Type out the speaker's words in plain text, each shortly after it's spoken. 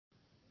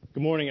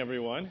Good morning,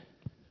 everyone.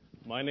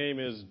 My name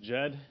is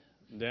Jed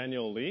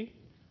Daniel Lee.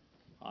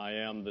 I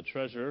am the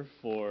treasurer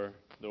for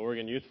the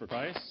Oregon Youth for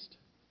Christ.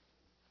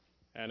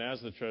 And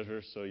as the treasurer,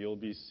 so you'll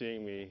be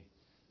seeing me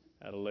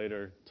at a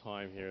later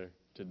time here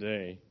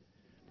today.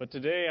 But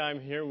today I'm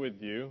here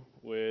with you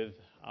with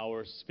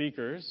our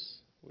speakers.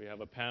 We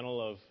have a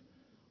panel of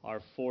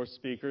our 4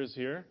 speakers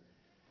here,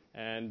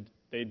 and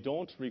they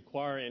don't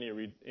require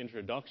any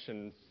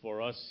introduction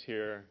for us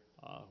here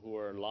who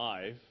are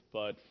live,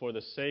 but for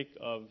the sake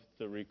of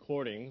the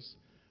recordings,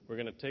 we're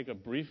going to take a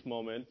brief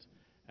moment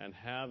and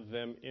have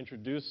them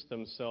introduce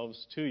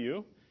themselves to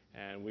you.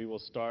 And we will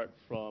start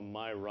from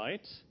my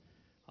right,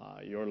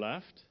 your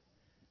left,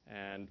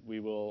 and we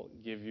will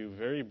give you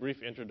very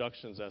brief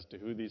introductions as to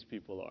who these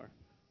people are.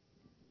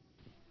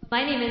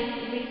 My name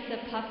is Lisa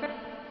Puffer.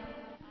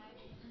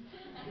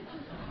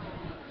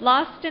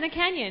 Lost in a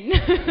canyon.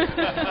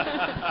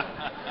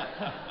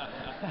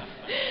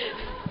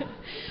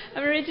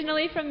 I'm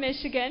originally from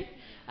Michigan,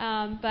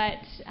 but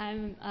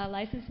I'm a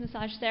licensed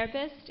massage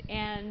therapist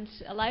and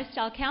a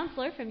lifestyle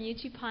counselor from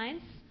Uchee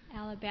Pines,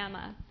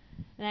 Alabama.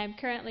 And I'm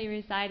currently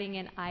residing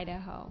in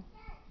Idaho.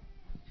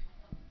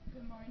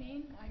 Good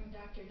morning. I'm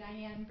Dr.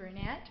 Diane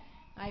Burnett.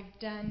 I've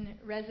done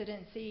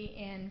residency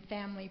in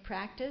family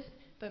practice,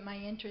 but my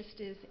interest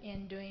is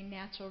in doing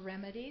natural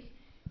remedies.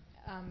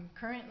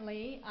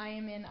 Currently, I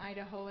am in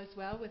Idaho as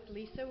well with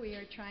Lisa. We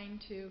are trying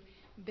to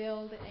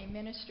build a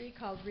ministry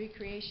called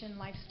Recreation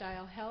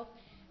Lifestyle Health,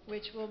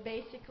 which will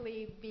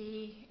basically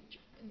be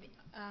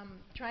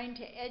trying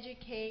to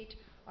educate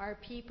our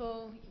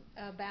people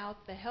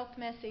about the health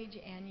message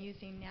and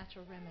using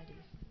natural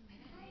remedies.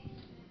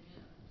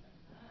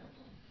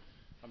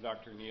 I'm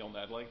Dr. Neil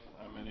Nedley.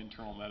 I'm an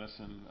internal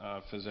medicine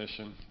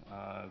physician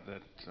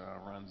that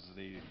runs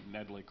the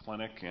Nedley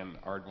Clinic in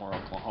Ardmore,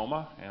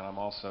 Oklahoma, and I'm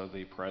also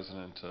the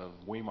president of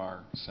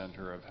Weimar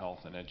Center of Health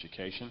and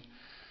Education.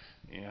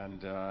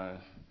 And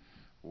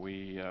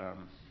we,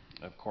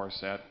 of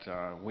course, at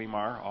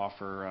Weimar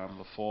offer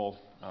the full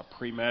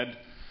pre-med,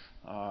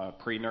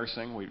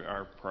 pre-nursing.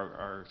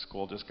 Our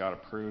school just got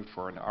approved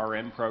for an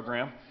RN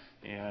program,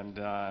 and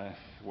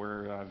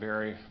we're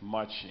very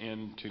much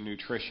into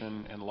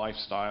nutrition and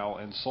lifestyle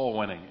and soul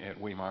winning at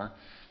Weimar.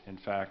 In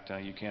fact,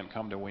 you can't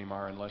come to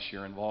Weimar unless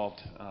you're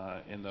involved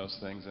in those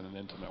things in an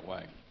intimate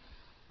way.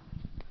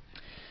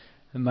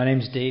 My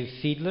name's Dave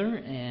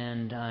Fiedler,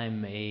 and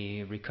I'm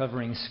a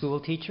recovering school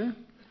teacher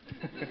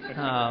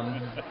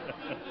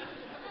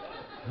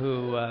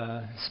who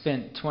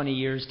spent 20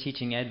 years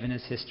teaching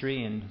Adventist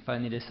history and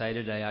finally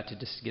decided I ought to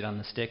just get on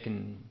the stick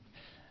and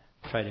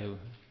try to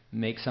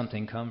make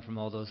something come from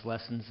all those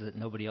lessons that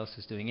nobody else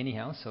is doing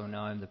anyhow. So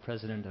now I'm the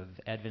president of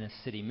Adventist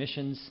City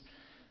Missions,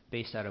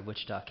 based out of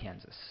Wichita,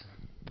 Kansas.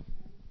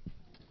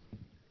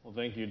 Well,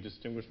 thank you,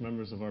 distinguished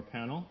members of our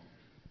panel.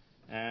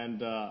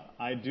 And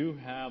I do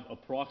have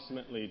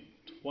approximately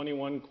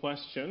 21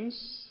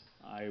 questions.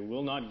 I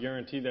will not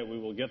guarantee that we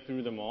will get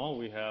through them all.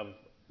 We have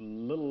a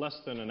little less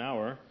than an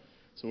hour.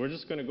 So we're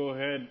just going to go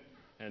ahead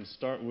and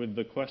start with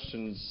the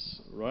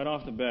questions right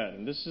off the bat.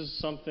 And this is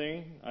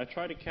something, I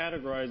try to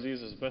categorize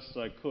these as best as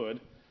I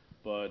could,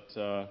 but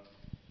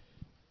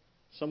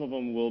some of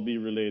them will be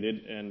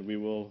related, and we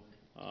will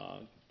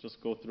just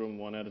go through them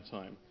one at a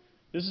time.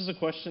 This is a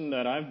question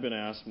that I've been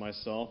asked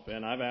myself,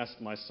 and I've asked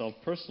myself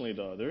personally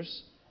to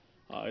others.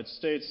 It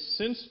states,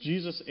 since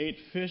Jesus ate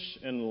fish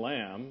and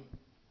lamb,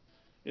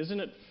 isn't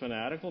it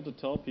fanatical to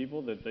tell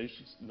people that they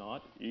should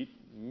not eat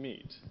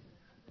meat?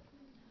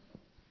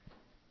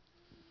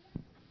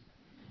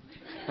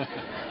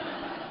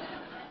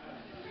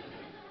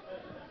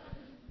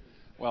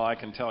 Well, I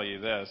can tell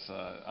you this.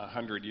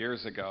 100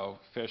 years ago,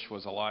 fish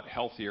was a lot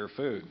healthier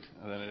food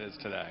than it is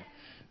today.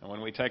 And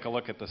when we take a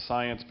look at the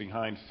science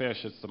behind fish,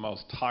 it's the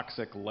most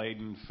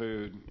toxic-laden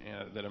food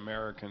that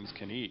Americans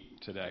can eat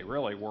today,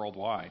 really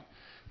worldwide.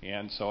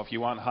 And so if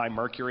you want high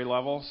mercury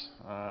levels,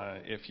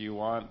 if you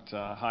want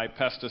high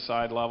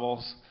pesticide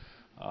levels,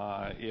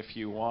 if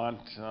you want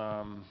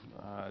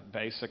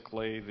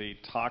basically the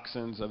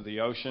toxins of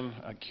the ocean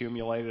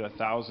accumulated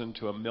 1,000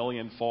 to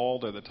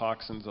 1,000,000-fold, or the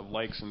toxins of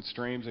lakes and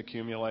streams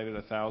accumulated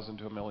 1,000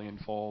 to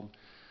 1,000,000-fold,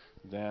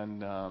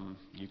 then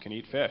you can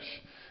eat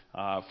fish.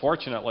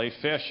 Fortunately,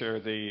 fish are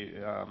the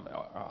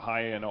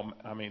high in,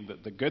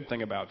 the good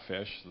thing about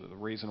fish, the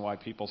reason why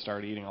people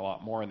started eating a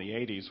lot more in the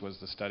 80s was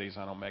the studies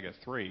on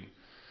omega-3.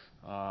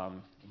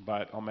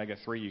 But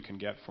omega-3 you can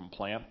get from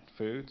plant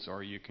foods,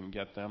 or you can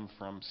get them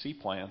from sea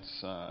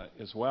plants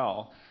as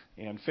well.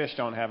 And fish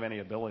don't have any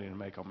ability to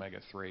make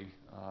omega-3.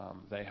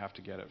 They have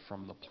to get it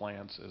from the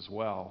plants as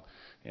well.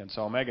 And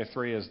so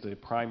omega-3 is the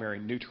primary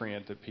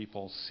nutrient that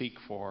people seek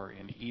for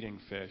in eating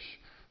fish.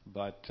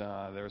 But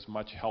there's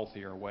much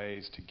healthier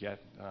ways to get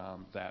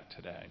that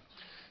today.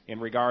 In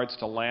regards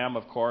to lamb,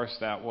 of course,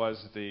 that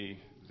was the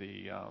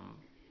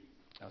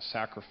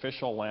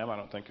sacrificial lamb. I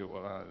don't think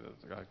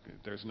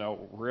there's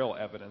no real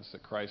evidence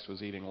that Christ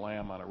was eating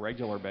lamb on a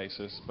regular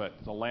basis, but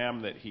the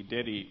lamb that he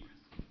did eat,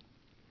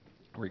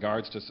 in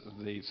regards to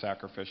the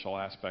sacrificial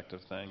aspect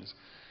of things,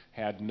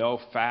 had no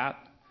fat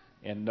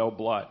and no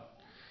blood.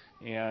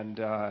 And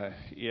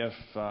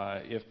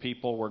if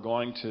people were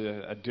going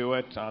to do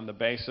it on the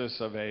basis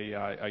of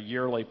a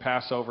yearly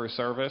Passover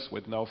service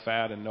with no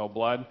fat and no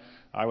blood,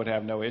 I would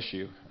have no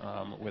issue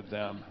with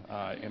them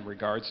in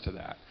regards to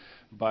that.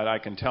 But I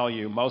can tell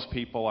you, most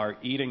people are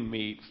eating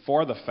meat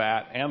for the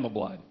fat and the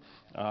blood.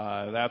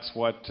 That's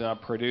what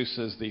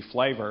produces the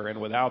flavor, and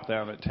without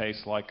them, it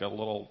tastes like a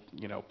little,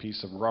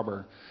 piece of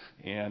rubber.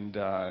 And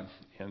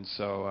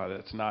so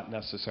it's not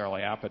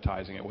necessarily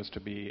appetizing. It was to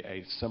be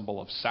a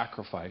symbol of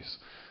sacrifice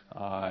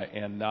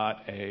and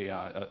not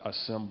a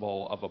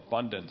symbol of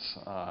abundance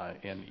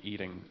in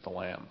eating the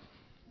lamb.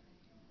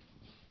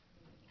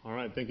 All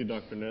right. Thank you,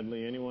 Dr.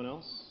 Nedley. Anyone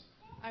else?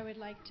 I would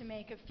like to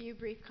make a few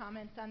brief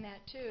comments on that,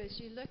 too. As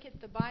you look at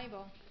the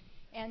Bible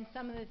and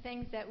some of the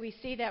things that we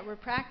see that were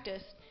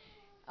practiced,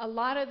 a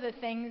lot of the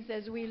things,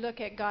 as we look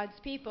at God's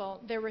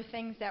people, there were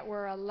things that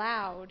were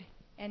allowed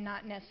and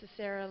not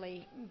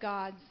necessarily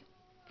God's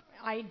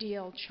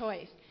ideal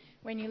choice.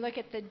 When you look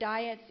at the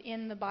diets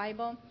in the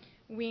Bible,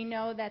 we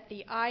know that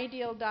the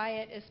ideal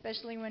diet,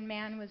 especially when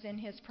man was in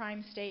his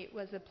prime state,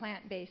 was a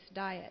plant-based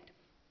diet.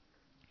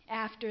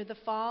 After the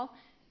fall,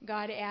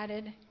 God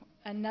added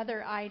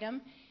another item,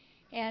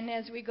 and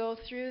as we go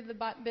through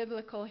the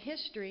biblical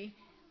history,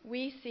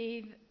 we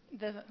see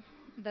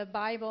the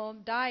Bible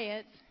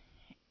diets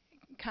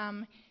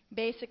come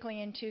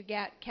basically in two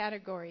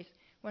categories.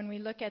 When we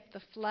look at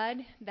the flood,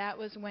 that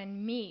was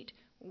when meat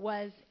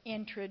was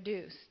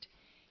introduced.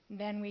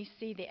 Then we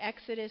see the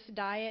Exodus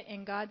diet,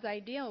 and God's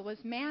ideal was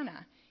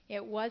manna.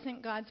 It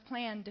wasn't God's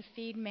plan to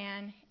feed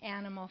man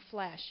animal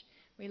flesh.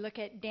 We look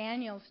at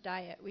Daniel's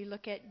diet. We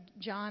look at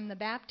John the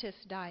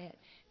Baptist's diet.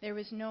 There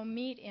was no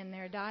meat in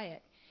their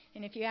diet.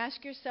 And if you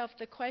ask yourself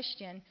the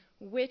question,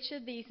 which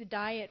of these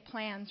diet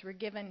plans were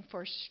given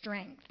for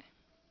strength?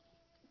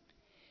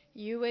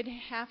 You would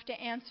have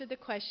to answer the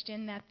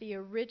question that the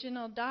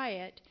original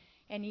diet,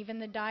 and even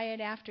the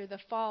diet after the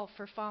fall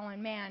for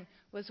fallen man,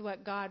 was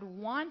what God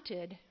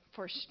wanted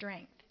for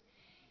strength.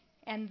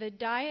 And the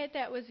diet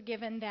that was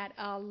given that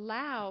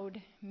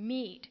allowed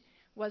meat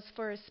was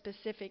for a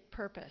specific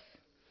purpose.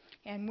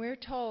 And we're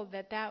told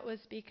that that was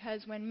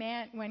because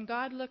when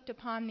God looked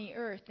upon the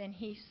earth and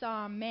he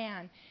saw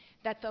man,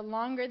 that the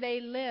longer they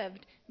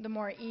lived, the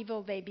more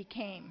evil they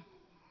became.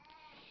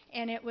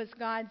 And it was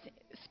God's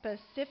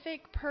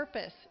specific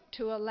purpose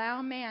to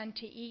allow man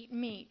to eat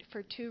meat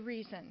for two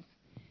reasons: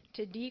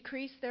 to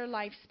decrease their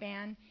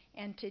lifespan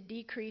and to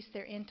decrease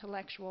their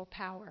intellectual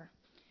power,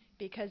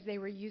 because they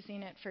were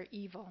using it for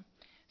evil.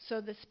 So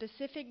the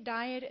specific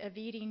diet of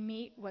eating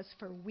meat was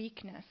for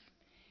weakness.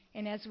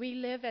 And as we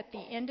live at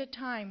the end of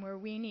time where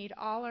we need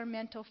all our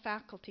mental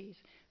faculties,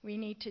 we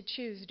need to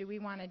choose, do we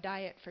want a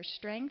diet for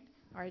strength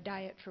or a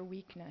diet for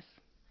weakness?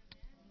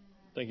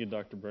 Thank you,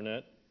 Dr.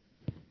 Burnett.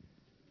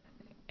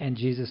 And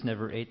Jesus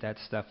never ate that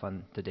stuff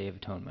on the Day of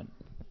Atonement.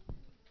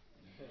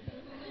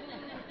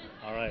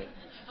 All right.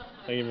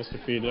 Thank you,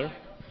 Mr. Fiedler.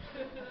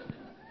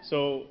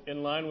 So,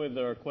 in line with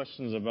our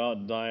questions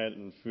about diet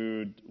and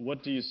food,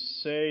 what do you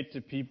say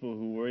to people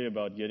who worry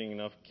about getting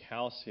enough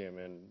calcium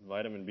and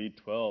vitamin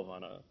B12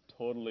 on a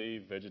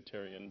totally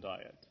vegetarian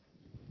diet?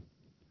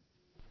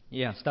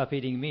 Yeah, stop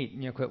eating meat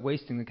and quit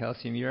wasting the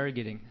calcium you are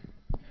getting.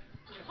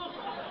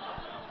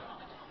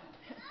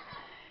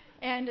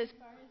 And as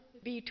far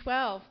as the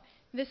B12,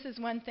 this is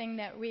one thing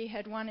that we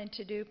had wanted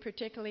to do,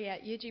 particularly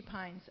at UG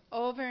Pines.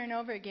 Over and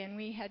over again,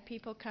 we had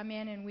people come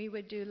in and we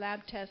would do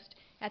lab tests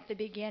at the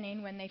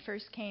beginning when they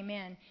first came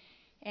in.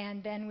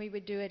 And then we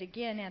would do it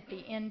again at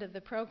the end of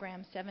the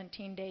program,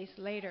 17 days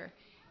later.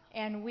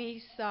 And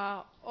we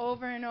saw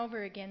over and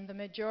over again the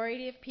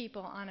majority of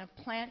people on a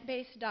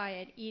plant-based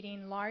diet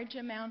eating large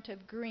amount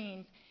of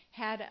greens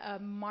had a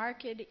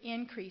marked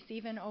increase,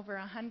 even over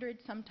 100,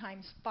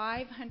 sometimes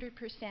 500%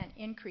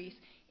 increase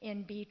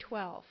in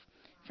B12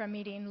 from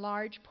eating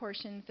large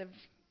portions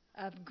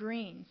of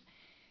greens.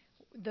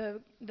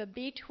 The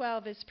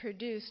B12 is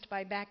produced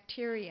by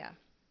bacteria.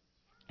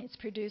 It's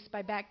produced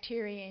by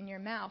bacteria in your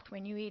mouth.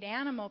 When you eat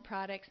animal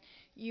products,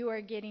 you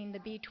are getting the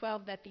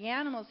B12 that the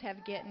animals have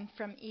gotten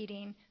from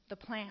eating the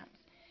plants.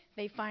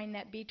 They find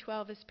that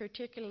B12 is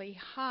particularly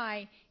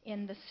high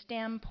in the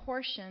stem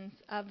portions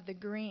of the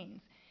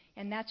greens.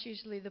 And that's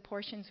usually the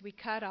portions we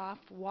cut off,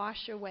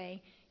 wash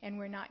away, and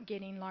we're not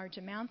getting large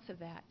amounts of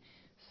that.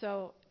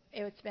 So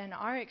it's been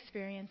our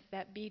experience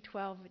that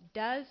B12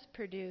 does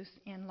produce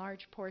in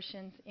large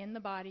portions in the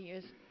body,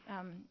 is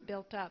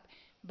built up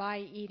by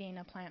eating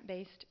a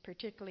plant-based,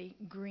 particularly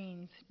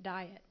greens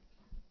diet.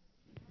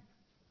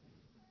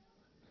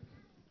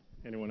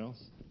 Anyone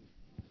else?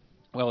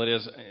 Well,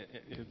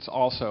 it's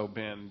also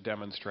been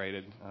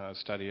demonstrated,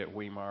 study at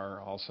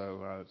Weimar,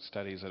 also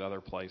studies at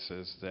other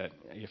places, that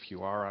if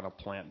you are on a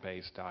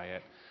plant-based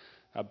diet,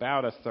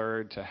 about a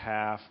third to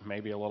half,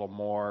 maybe a little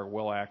more,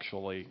 will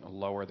actually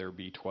lower their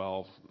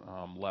B12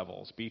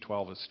 levels.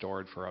 B12 is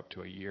stored for up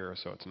to a year,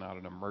 so it's not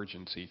an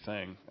emergency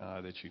thing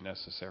that you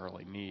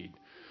necessarily need.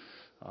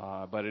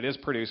 But it is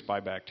produced by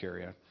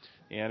bacteria.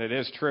 And it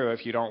is true,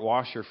 if you don't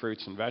wash your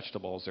fruits and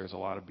vegetables, there's a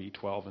lot of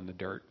B12 in the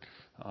dirt.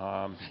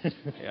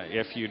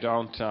 If you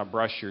don't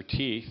brush your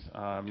teeth,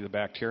 the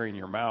bacteria in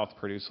your mouth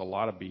produce a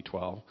lot of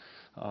B12.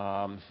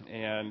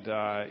 And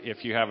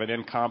if you have an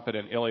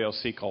incompetent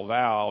ileocecal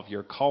valve,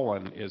 your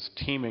colon is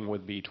teeming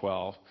with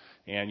B12,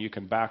 and you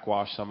can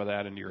backwash some of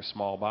that into your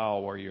small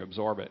bowel where you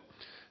absorb it.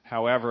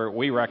 However,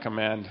 we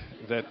recommend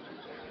that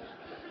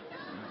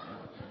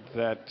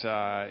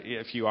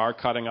if you are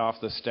cutting off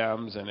the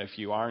stems and if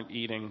you aren't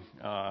eating,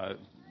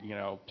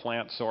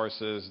 plant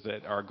sources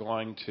that are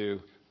going to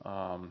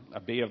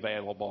be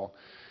available,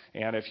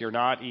 and if you're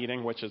not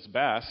eating, which is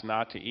best,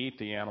 not to eat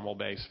the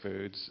animal-based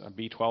foods,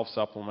 B12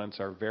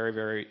 supplements are very,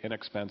 very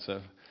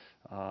inexpensive.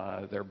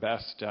 They're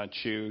best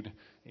chewed,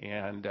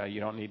 and you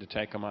don't need to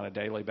take them on a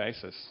daily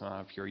basis.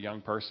 If you're a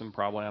young person,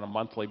 probably on a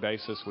monthly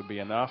basis would be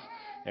enough.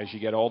 As you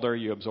get older,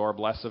 you absorb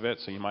less of it,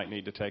 so you might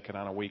need to take it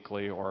on a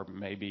weekly or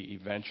maybe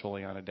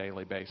eventually on a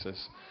daily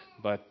basis.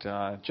 But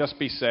just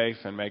be safe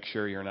and make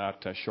sure you're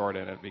not short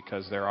in it,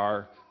 because there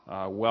are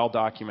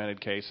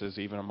well-documented cases,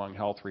 even among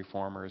health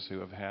reformers, who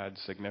have had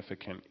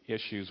significant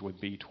issues with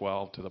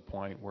B12 to the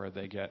point where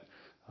they get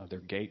their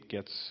gait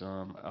gets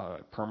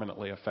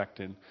permanently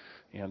affected,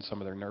 and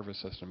some of their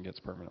nervous system gets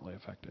permanently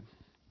affected.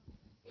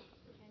 And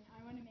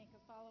I want to make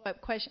a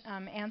follow-up question,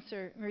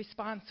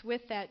 response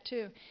with that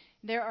too.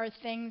 There are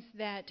things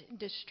that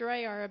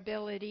destroy our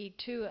ability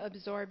to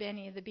absorb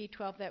any of the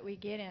B12 that we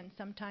get in.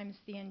 Sometimes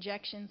the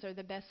injections are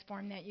the best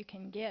form that you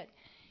can get.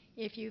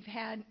 If you've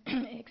had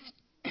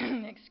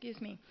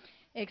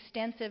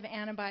extensive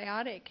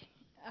antibiotic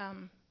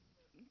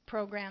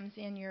programs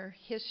in your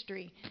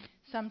history,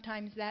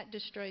 sometimes that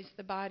destroys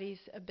the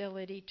body's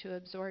ability to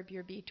absorb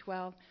your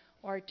B12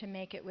 or to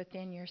make it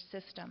within your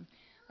system.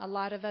 A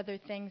lot of other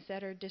things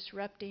that are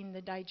disrupting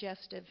the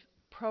digestive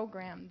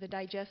program, the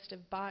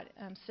digestive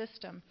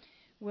system,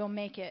 will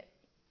make it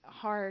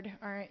hard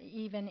or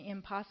even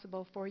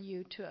impossible for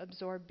you to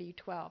absorb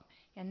B12.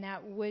 And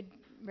that would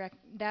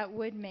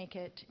make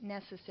it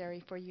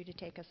necessary for you to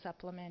take a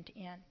supplement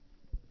in.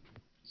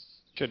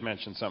 Should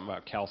mention something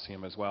about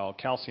calcium as well.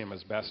 Calcium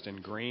is best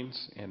in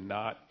greens and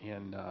not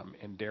in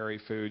dairy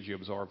foods. You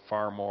absorb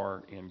far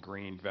more in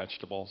green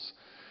vegetables.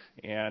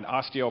 And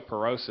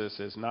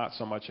osteoporosis is not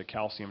so much a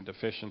calcium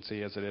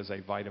deficiency as it is a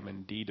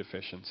vitamin D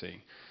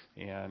deficiency.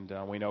 And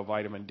we know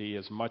vitamin D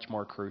is much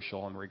more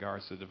crucial in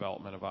regards to the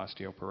development of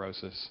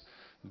osteoporosis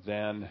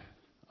than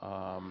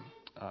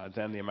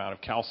the amount of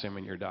calcium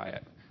in your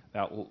diet.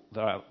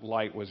 That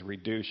light was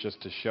reduced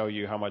just to show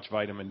you how much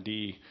vitamin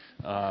D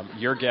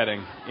you're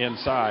getting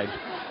inside.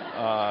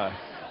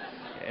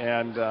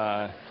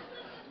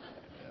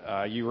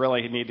 You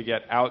really need to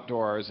get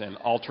outdoors in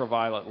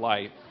ultraviolet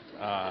light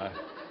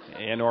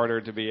in order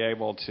to be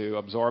able to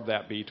absorb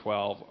that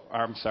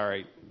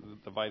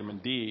the vitamin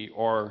D,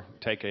 or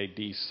take a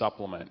D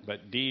supplement.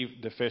 But D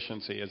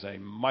deficiency is a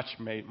much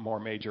more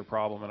major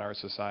problem in our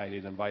society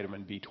than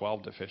vitamin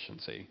B12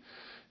 deficiency,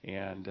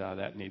 and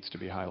that needs to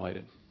be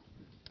highlighted.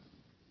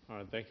 All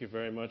right, thank you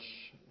very much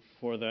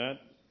for that,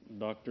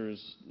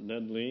 Doctors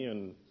Nedley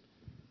and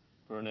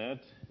Burnett,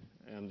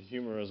 and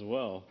humor as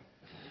well.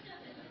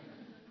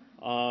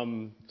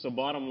 So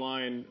bottom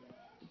line,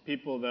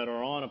 people that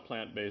are on a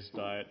plant-based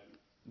diet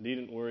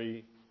needn't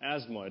worry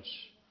as much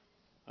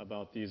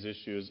about these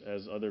issues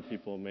as other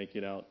people make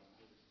it out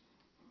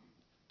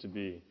to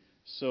be.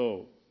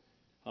 So,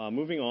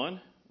 moving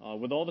on,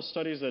 with all the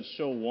studies that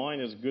show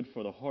wine is good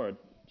for the heart,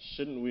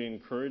 shouldn't we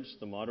encourage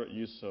the moderate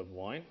use of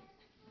wine?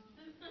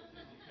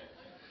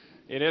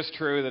 It is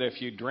true that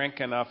if you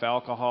drink enough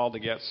alcohol to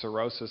get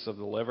cirrhosis of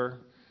the liver,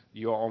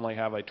 you only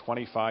have a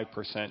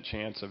 25%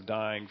 chance of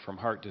dying from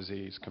heart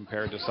disease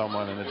compared to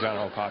someone in the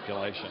general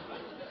population.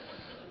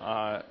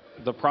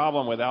 The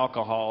problem with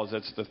alcohol is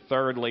it's the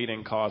third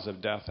leading cause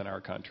of death in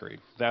our country.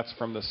 That's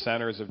from the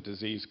Centers of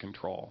Disease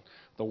Control.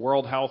 The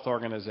World Health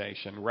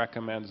Organization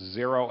recommends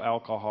zero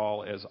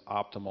alcohol as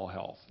optimal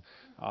health.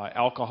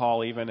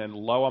 Alcohol, even in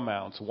low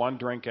amounts, 1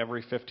 drink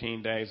every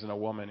 15 days in a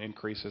woman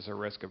increases her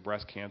risk of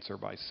breast cancer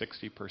by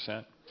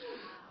 60%.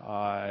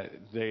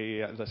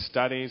 The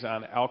studies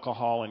on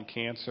alcohol and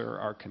cancer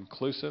are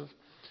conclusive.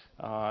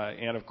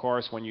 And, of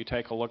course, when you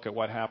take a look at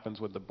what happens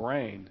with the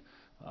brain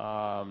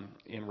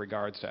in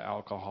regards to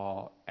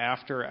alcohol,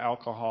 after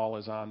alcohol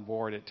is on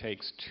board, it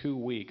takes 2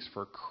 weeks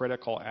for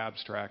critical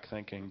abstract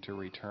thinking to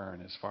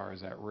return, as far as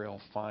that real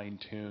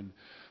fine-tuned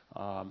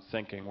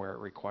thinking where it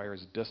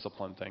requires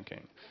disciplined thinking.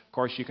 Of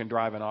course, you can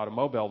drive an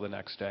automobile the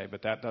next day,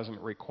 but that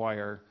doesn't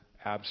require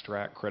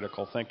abstract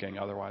critical thinking.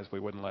 Otherwise, we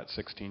wouldn't let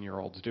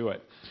 16-year-olds do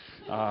it.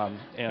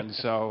 And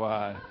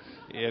so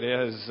it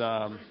is.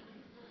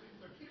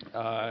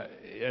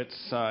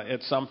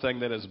 It's something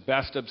that is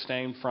best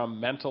abstained from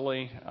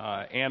mentally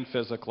and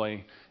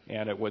physically,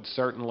 and it would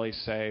certainly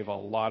save a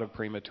lot of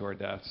premature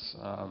deaths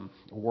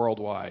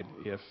worldwide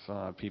if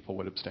people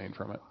would abstain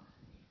from it.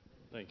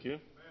 Thank you.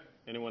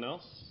 Anyone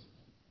else?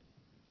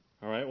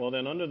 All right, well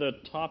then, under the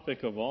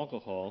topic of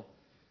alcohol,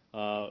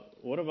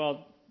 what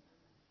about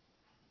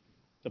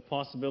the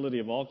possibility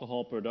of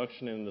alcohol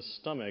production in the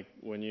stomach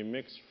when you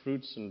mix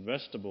fruits and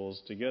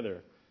vegetables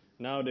together?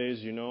 nowadays,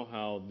 you know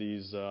how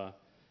these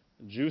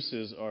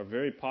juices are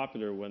very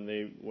popular when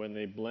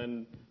they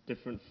blend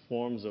different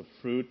forms of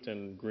fruit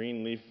and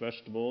green leaf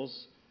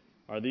vegetables.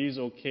 Are these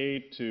okay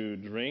to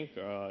drink?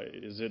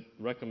 Is it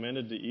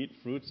recommended to eat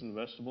fruits and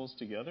vegetables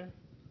together?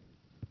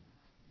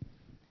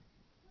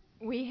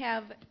 We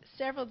have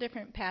several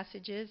different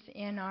passages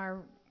in our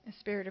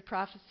Spirit of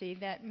Prophecy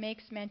that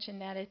makes mention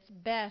that it's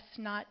best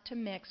not to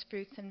mix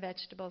fruits and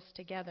vegetables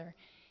together.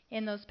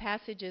 In those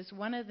passages,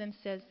 one of them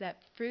says that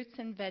fruits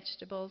and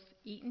vegetables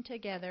eaten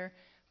together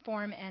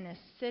form an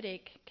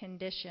acidic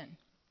condition.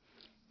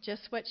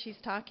 Just what she's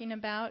talking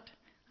about,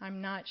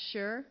 I'm not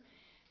sure.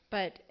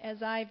 But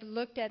as I've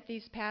looked at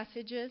these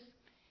passages,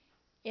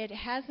 it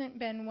hasn't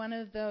been one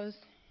of those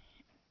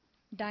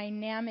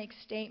dynamic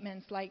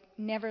statements like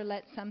never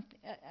let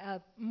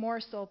a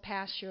morsel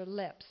pass your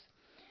lips.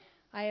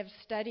 I have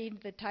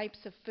studied the types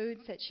of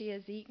foods that she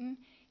has eaten,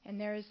 and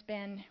there has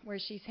been where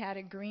she's had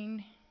a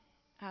green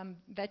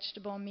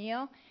vegetable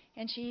meal,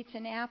 and she eats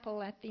an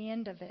apple at the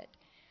end of it.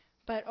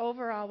 But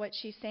overall, what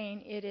she's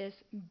saying, it is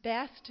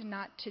best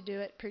not to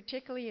do it,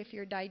 particularly if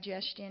your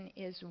digestion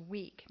is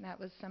weak. And that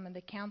was some of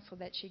the counsel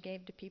that she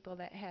gave to people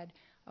that had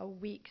a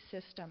weak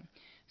system.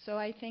 So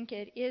I think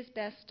it is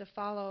best to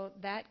follow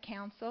that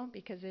counsel,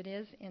 because it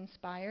is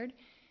inspired,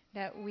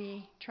 that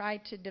we try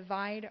to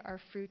divide our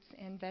fruits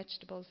and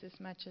vegetables as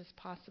much as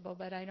possible.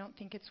 But I don't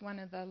think it's one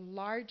of the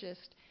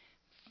largest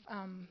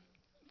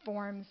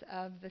forms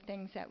of the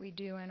things that we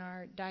do in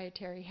our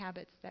dietary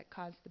habits that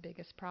cause the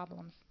biggest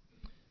problems.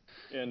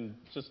 And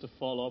just to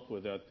follow up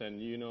with that, then,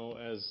 you know,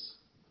 as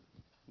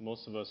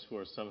most of us who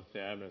are Seventh-day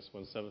Adventists,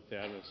 when Seventh-day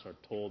Adventists are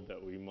told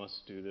that we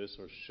must do this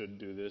or should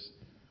do this,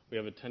 we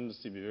have a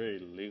tendency to be very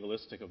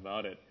legalistic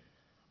about it.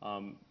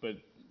 But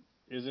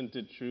isn't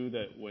it true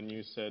that when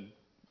you said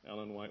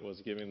Ellen White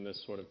was giving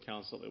this sort of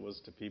counsel, it was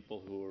to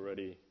people who were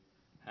already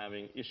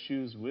having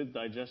issues with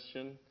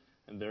digestion,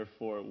 and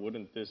therefore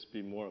wouldn't this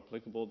be more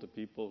applicable to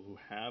people who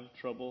have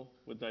trouble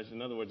with digestion?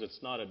 In other words, it's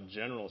not a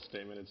general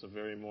statement, it's a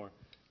very more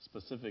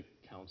specific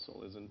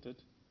counsel, isn't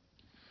it?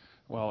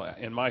 Well,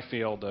 in my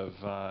field of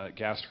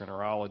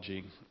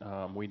gastroenterology,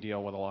 we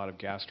deal with a lot of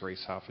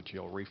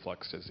gastroesophageal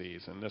reflux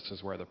disease, and this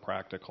is where the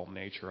practical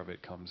nature of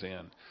it comes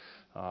in.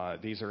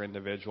 These are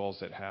individuals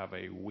that have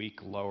a weak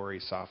lower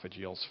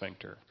esophageal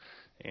sphincter.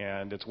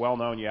 And it's well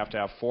known you have to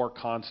have 4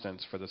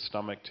 constants for the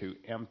stomach to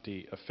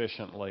empty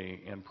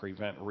efficiently and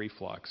prevent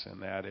reflux,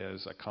 and that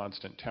is a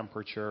constant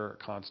temperature,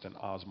 a constant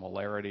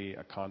osmolarity,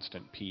 a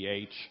constant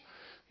pH,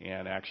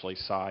 and actually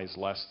size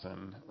less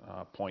than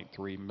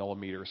 0.3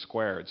 millimeters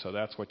squared. So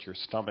that's what your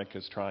stomach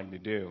is trying to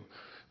do.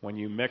 When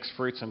you mix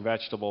fruits and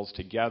vegetables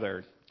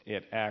together,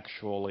 it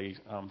actually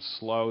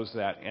slows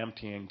that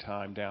emptying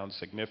time down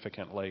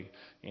significantly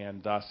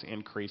and thus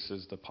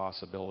increases the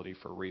possibility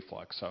for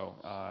reflux. So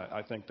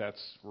I think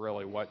that's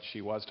really what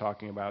she was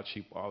talking about.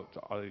 She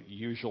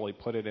usually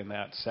put it in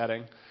that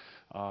setting.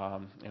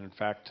 And in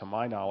fact, to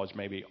my knowledge,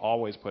 maybe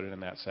always put it in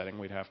that setting.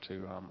 We'd have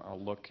to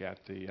look at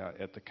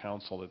the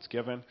counsel that's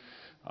given.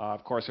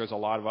 Of course, there's a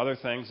lot of other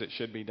things that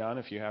should be done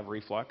if you have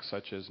reflux,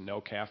 such as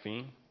no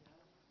caffeine,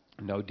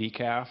 no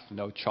decaf,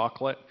 no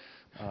chocolate,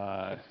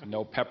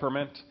 no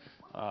peppermint,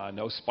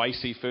 no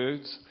spicy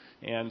foods.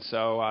 And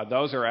so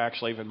those are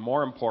actually even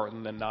more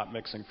important than not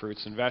mixing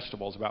fruits and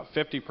vegetables. About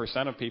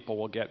 50% of people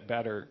will get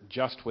better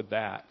just with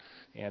that.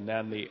 And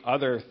then the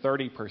other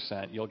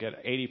 30%, you'll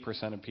get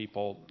 80% of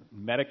people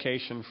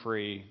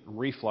medication-free,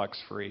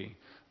 reflux-free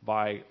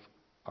by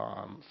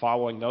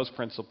following those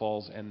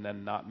principles and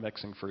then not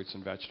mixing fruits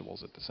and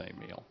vegetables at the same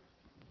meal.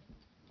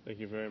 Thank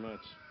you very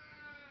much.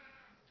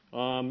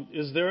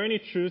 Is there any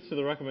truth to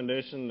the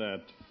recommendation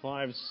that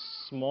 5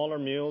 smaller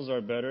meals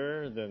are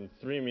better than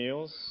 3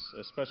 meals,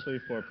 especially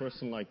for a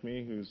person like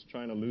me who's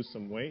trying to lose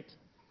some weight?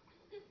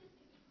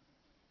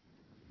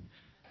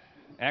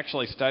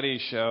 Actually,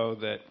 studies show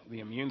that the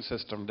immune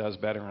system does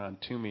better on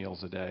 2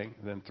 meals a day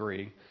than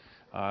 3.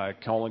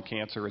 Colon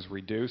cancer is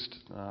reduced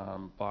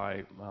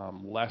by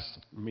less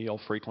meal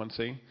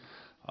frequency.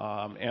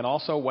 And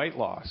also weight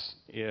loss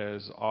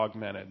is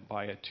augmented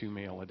by a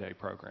 2-meal-a-day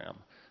program.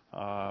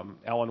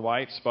 Ellen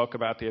White spoke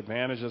about the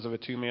advantages of a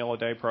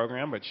 2-meal-a-day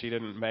program, but she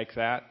didn't make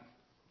that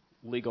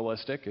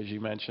legalistic, as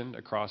you mentioned,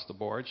 across the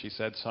board. She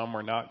said some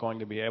were not going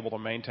to be able to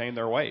maintain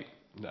their weight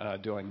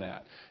doing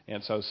that.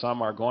 And so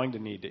some are going to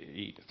need to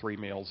eat 3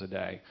 meals a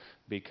day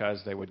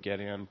because they would get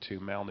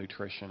into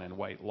malnutrition and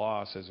weight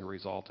loss as a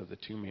result of the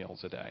 2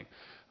 meals a day.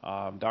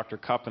 Dr.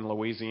 Cupp in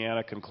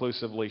Louisiana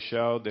conclusively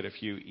showed that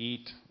if you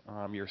eat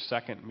your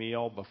second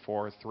meal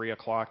before 3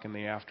 o'clock in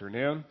the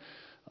afternoon,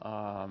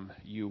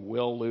 you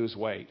will lose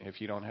weight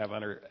if you don't have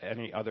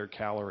any other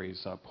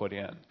calories put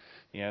in.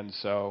 And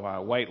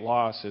so weight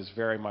loss is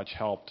very much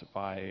helped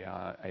by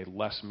a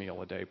less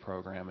meal a day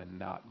program and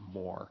not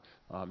more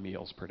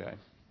meals per day.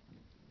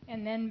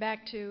 And then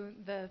back to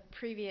the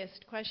previous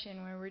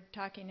question where we're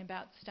talking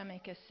about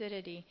stomach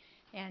acidity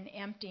and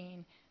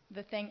emptying.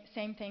 The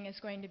same thing is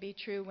going to be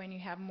true when you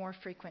have more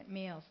frequent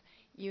meals.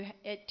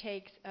 It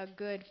takes a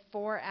good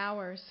 4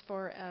 hours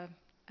for a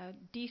a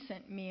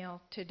decent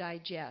meal to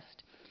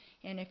digest.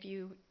 And if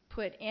you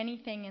put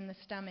anything in the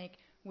stomach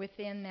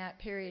within that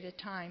period of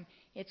time,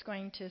 it's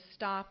going to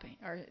stop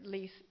or at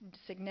least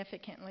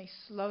significantly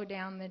slow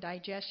down the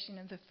digestion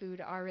of the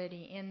food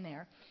already in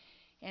there.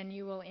 And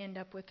you will end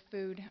up with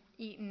food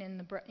eaten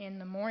in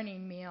the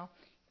morning meal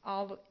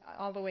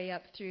all the way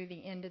up through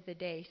the end of the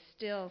day,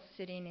 still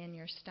sitting in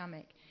your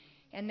stomach.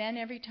 And then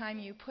every time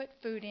you put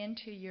food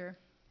into your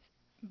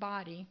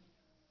body,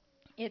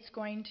 it's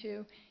going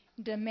to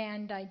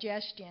demand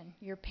digestion.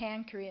 Your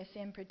pancreas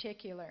in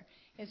particular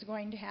is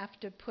going to have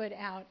to put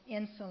out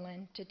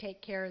insulin to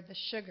take care of the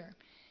sugar.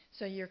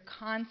 So you're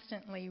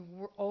constantly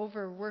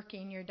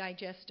overworking your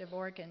digestive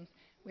organs,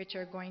 which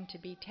are going to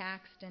be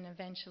taxed and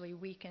eventually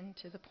weakened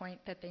to the point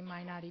that they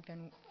might not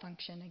even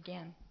function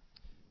again.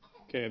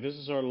 Okay, this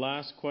is our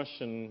last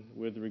question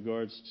with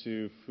regards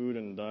to food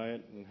and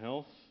diet and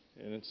health,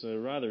 and it's a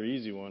rather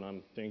easy one,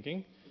 I'm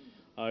thinking.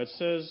 It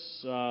says,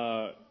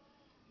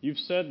 you've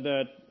said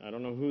that, I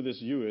don't know who this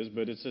you is,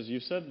 but it says,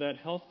 you've said that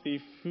healthy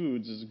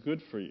foods is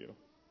good for you.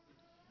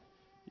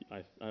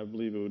 I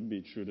believe it would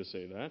be true to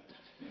say that.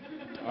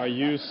 Are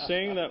you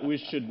saying that we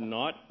should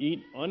not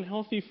eat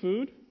unhealthy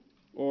food,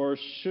 or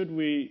should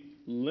we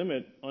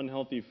limit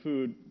unhealthy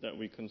food that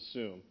we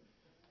consume?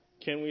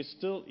 Can we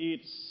still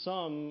eat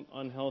some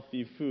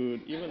unhealthy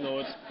food even though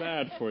it's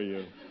bad for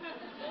you?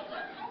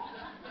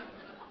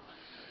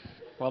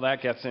 Well,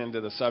 that gets into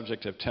the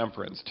subject of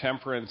temperance.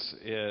 Temperance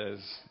is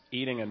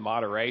eating in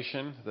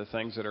moderation the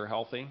things that are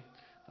healthy.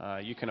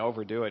 You can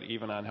overdo it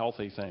even on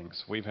healthy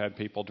things. We've had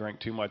people drink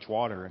too much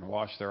water and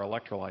wash their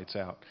electrolytes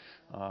out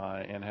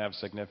and have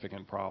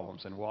significant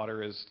problems. And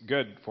water is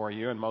good for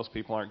you, and most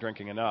people aren't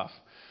drinking enough.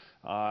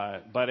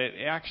 But it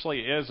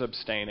actually is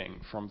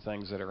abstaining from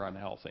things that are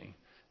unhealthy.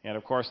 And,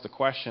 of course, the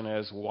question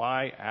is,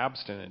 why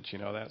abstinence? You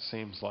know, that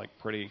seems like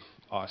pretty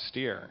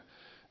austere.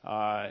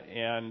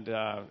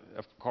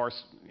 Of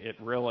course, it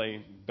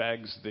really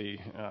begs the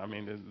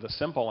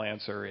simple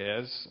answer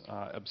is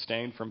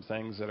abstain from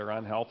things that are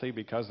unhealthy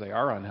because they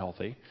are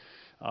unhealthy.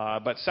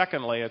 But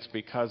secondly, it's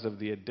because of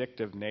the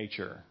addictive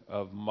nature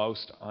of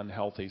most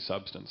unhealthy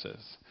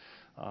substances.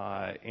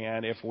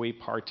 And if we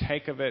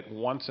partake of it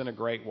once in a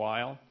great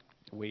while,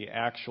 we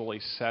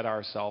actually set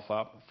ourselves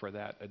up for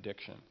that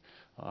addiction.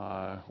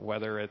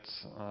 Whether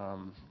it's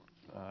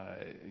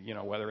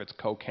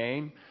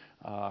cocaine,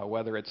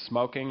 whether it's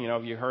smoking.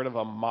 Have you heard of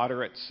a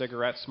moderate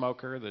cigarette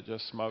smoker that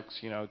just smokes,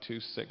 2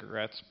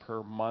 cigarettes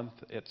per month,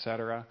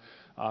 etc.?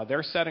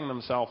 They're setting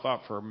themselves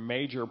up for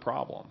major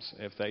problems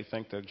if they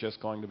think they're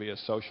just going to be a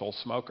social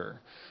smoker.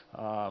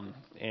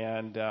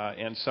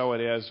 And so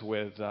it is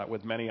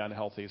with many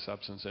unhealthy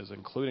substances,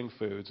 including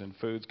foods, and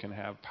foods can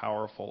have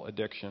powerful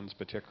addictions,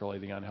 particularly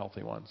the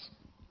unhealthy ones.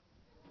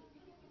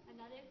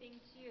 Another thing,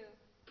 too,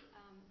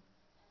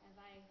 have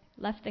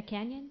I left the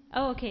canyon?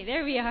 Oh, okay,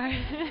 there we are.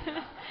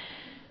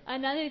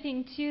 Another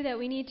thing, too, that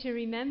we need to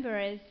remember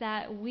is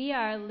that we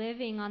are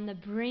living on the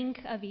brink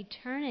of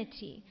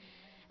eternity.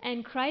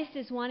 And Christ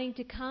is wanting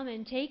to come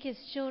and take his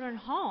children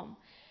home.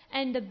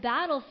 And the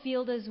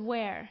battlefield is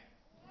where?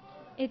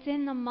 It's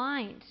in the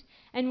mind.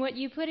 And what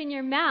you put in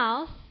your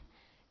mouth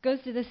goes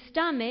to the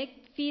stomach,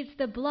 feeds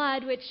the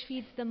blood, which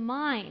feeds the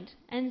mind.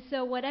 And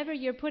so whatever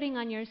you're putting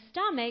on your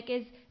stomach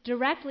is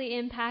directly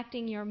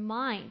impacting your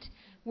mind,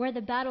 where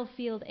the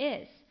battlefield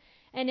is.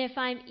 And if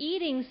I'm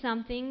eating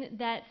something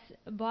that's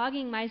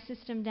bogging my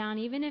system down,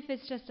 even if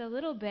it's just a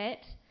little bit,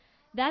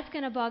 that's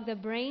going to bog the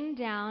brain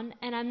down,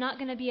 and I'm not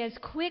going to be as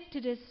quick to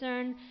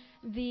discern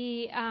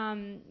the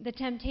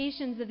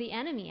temptations of the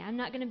enemy. I'm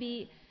not going to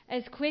be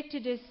as quick to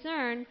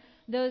discern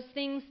those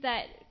things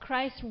that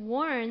Christ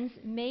warns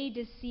may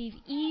deceive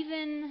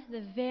even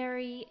the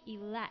very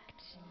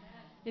elect.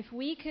 If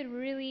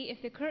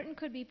the curtain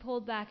could be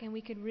pulled back and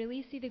we could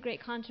really see the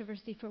great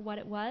controversy for what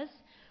it was,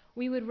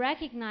 we would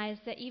recognize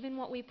that even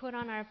what we put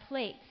on our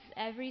plates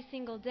every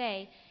single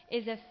day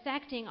is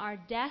affecting our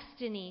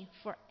destiny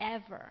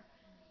forever.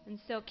 And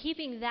so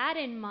keeping that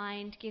in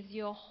mind gives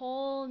you a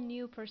whole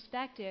new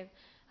perspective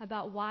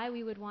about why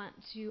we would want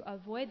to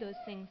avoid those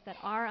things that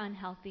are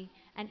unhealthy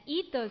and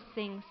eat those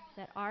things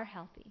that are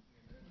healthy.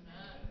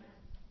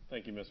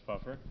 Thank you, Ms.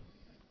 Puffer.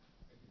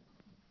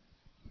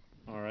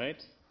 All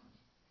right.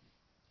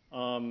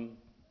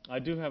 I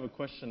do have a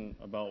question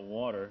about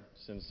water,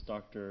 since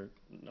Dr.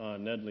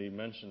 Nedley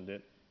mentioned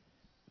it.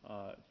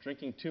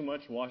 Drinking too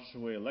much washes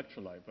away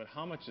electrolyte, but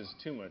how much is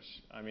too much?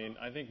 I mean,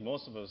 I think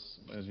most of us,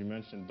 as you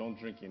mentioned, don't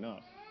drink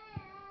enough.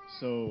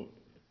 So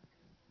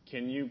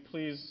can you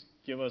please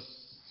give us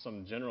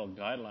some general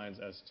guidelines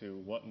as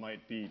to what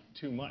might be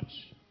too much?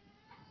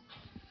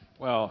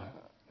 Well,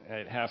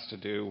 it has to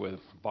do with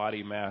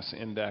body mass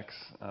index,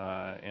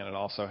 and it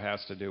also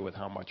has to do with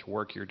how much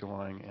work you're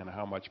doing and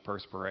how much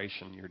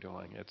perspiration you're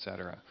doing,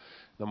 etc.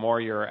 The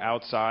more you're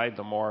outside,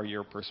 the more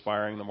you're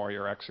perspiring, the more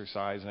you're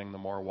exercising, the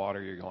more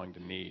water you're going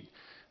to need.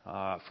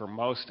 For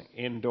most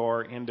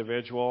indoor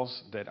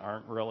individuals that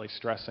aren't really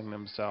stressing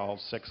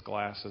themselves, 6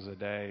 glasses a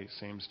day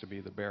seems to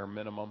be the bare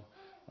minimum.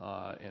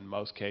 In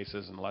most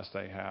cases, unless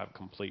they have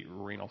complete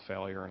renal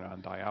failure and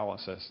on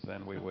dialysis,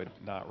 then we would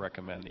not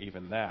recommend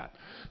even that.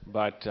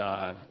 But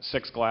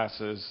 6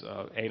 glasses,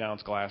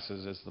 8-ounce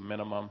glasses is the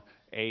minimum.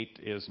 8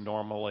 is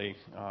normally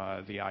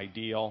the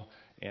ideal.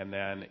 And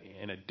then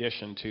in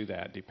addition to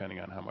that,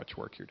 depending on how much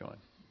work you're doing.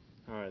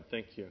 All right,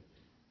 thank you.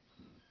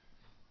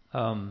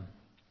 I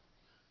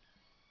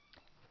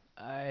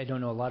don't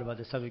know a lot about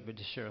the subject, but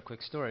to share a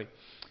quick story.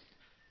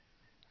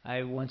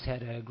 I once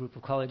had a group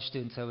of college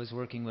students I was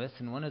working with,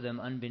 and one of them,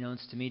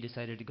 unbeknownst to me,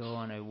 decided to go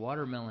on a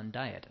watermelon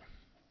diet.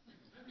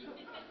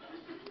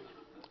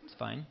 It's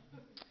fine.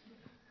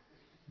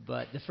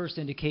 But the first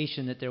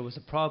indication that there was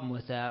a problem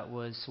with that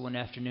was one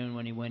afternoon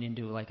when he went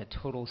into like a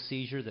total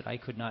seizure that I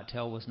could not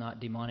tell was not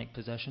demonic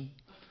possession.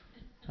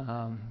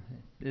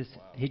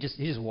 He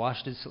just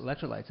washed his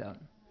electrolytes out.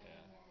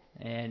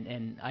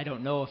 And I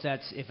don't know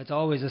if it's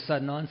always a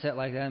sudden onset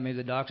like that. Maybe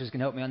the doctors can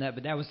help me on that.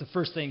 But that was the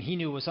first thing he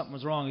knew was something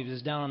was wrong. He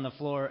was down on the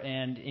floor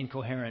and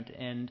incoherent,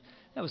 and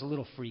that was a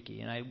little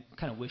freaky. And I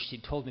kind of wished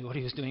he'd told me what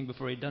he was doing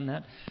before he'd done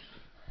that.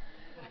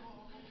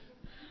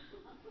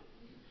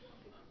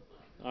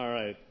 All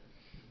right.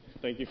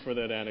 Thank you for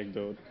that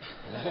anecdote.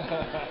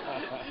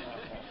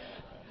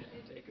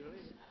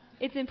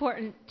 It's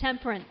important,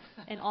 temperance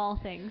in all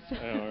things. All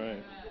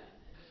right.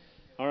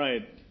 All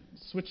right.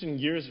 Switching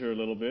gears here a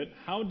little bit,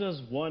 how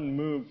does one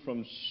move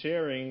from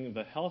sharing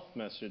the health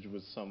message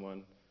with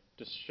someone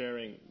to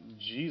sharing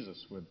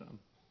Jesus with them?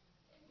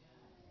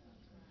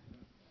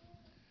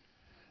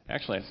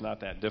 Actually, it's not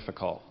that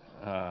difficult.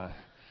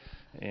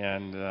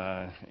 And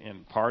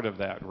part of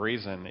that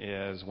reason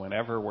is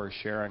whenever we're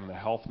sharing the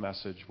health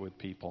message with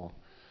people,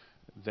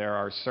 there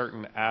are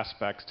certain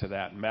aspects to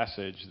that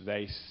message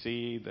they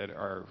see that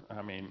are,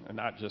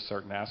 not just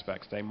certain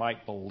aspects. They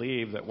might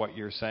believe that what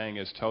you're saying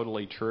is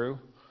totally true,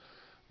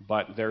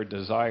 but their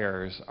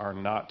desires are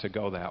not to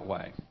go that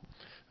way.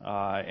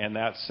 And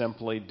that's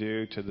simply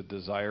due to the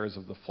desires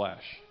of the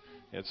flesh.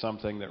 It's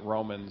something that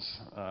Romans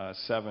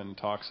 7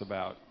 talks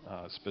about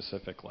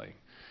specifically.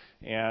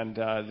 And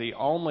the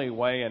only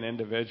way an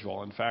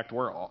individual, in fact,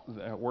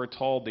 we're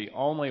told the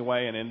only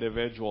way an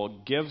individual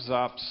gives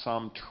up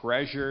some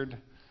treasured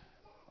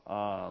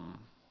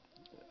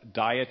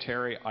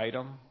dietary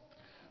item,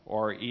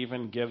 or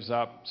even gives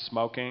up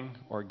smoking,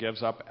 or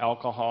gives up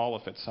alcohol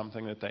if it's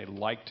something that they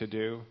like to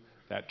do,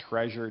 that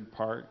treasured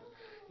part,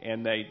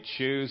 and they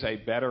choose a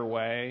better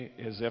way,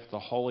 is if the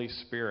Holy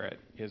Spirit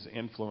is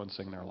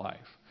influencing their life.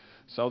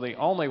 So the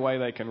only way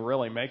they can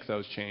really make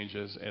those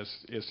changes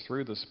is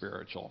through the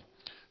spiritual.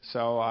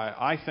 So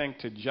I think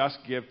to just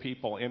give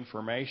people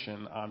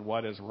information on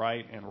what is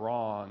right and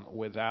wrong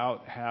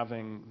without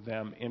having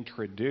them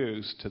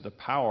introduced to the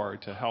power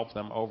to help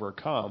them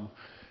overcome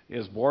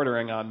is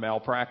bordering on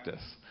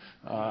malpractice,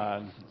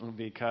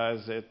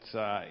 because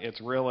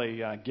it's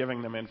really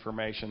giving them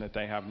information that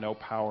they have no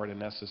power to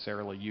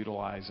necessarily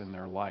utilize in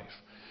their life.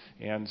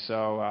 And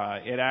so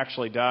it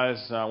actually does,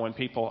 when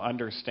people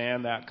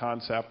understand that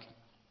concept,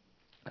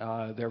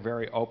 they're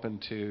very open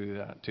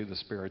to the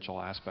spiritual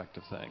aspect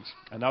of things.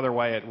 Another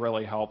way it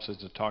really helps is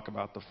to talk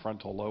about the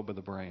frontal lobe of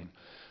the brain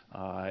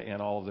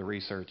and all of the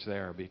research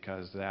there,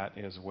 because that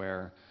is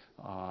where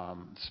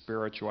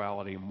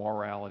spirituality,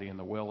 morality, and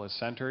the will is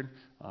centered.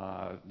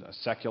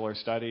 Secular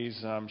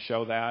studies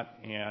show that.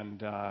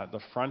 And the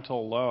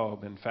frontal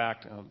lobe, in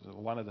fact,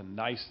 one of the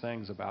nice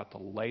things about the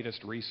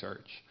latest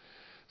research,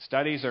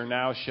 studies are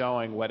now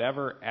showing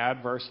whatever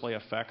adversely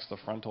affects the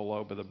frontal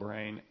lobe of the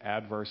brain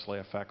adversely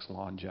affects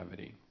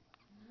longevity.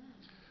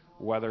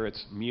 Whether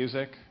it's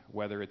music,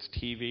 whether it's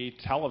TV,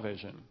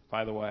 television,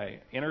 by the way,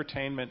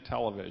 entertainment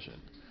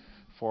television.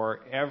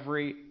 For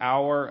every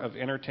hour of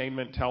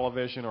entertainment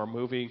television or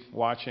movie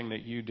watching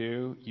that you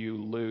do, you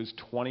lose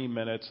 20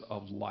 minutes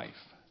of life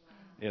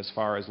as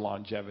far as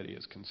longevity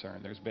is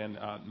concerned. There's been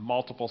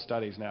multiple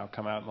studies now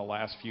come out in the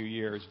last few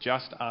years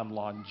just on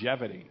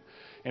longevity.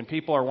 And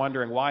people are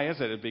wondering, why is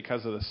it?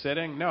 Because of the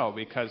sitting? No,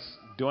 because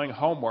doing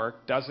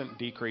homework doesn't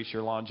decrease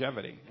your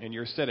longevity in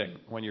your sitting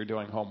when you're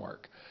doing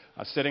homework.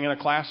 Sitting in a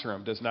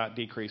classroom does not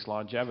decrease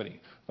longevity,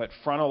 but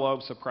frontal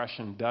lobe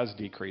suppression does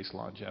decrease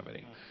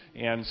longevity.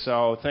 And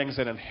so things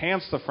that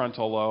enhance the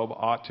frontal lobe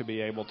ought to be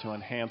able to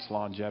enhance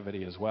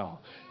longevity as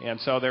well. And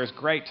so there's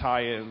great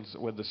tie-ins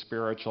with the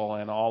spiritual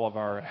and all of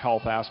our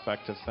health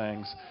aspect of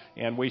things,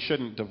 and we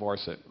shouldn't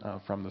divorce it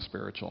from the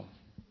spiritual.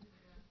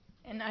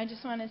 And I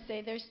just want to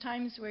say there's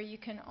times where you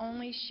can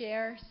only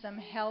share some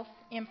health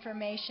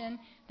information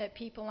that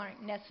people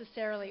aren't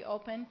necessarily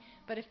open.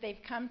 But if they've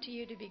come to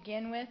you to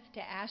begin with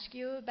to ask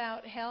you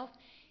about health,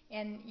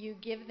 and you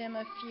give them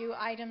a few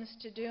items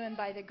to do, and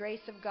by the grace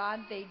of God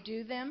they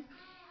do them,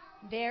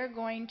 they're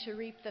going to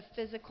reap the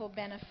physical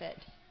benefit.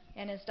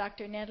 And as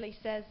Dr. Nedley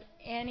says,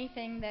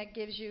 anything that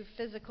gives you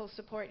physical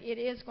support, it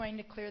is going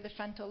to clear the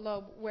frontal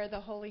lobe where the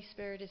Holy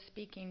Spirit is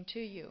speaking to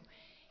you.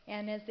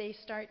 And as they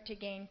start to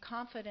gain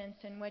confidence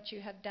in what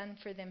you have done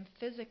for them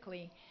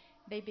physically,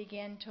 they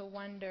begin to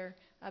wonder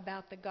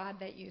about the God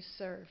that you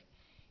serve.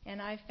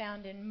 And I've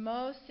found in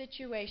most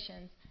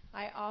situations,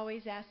 I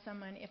always asked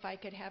someone if I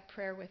could have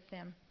prayer with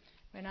them.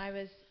 When I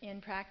was in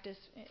practice,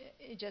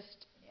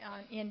 just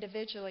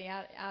individually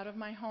out of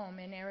my home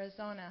in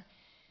Arizona,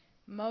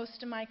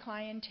 most of my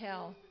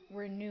clientele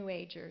were New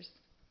Agers.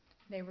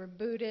 They were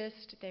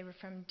Buddhist. They were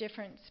from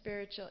different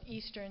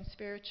Eastern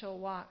spiritual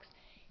walks.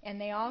 And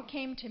they all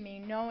came to me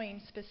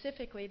knowing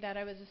specifically that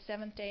I was a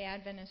Seventh-day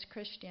Adventist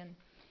Christian.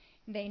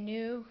 They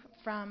knew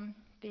from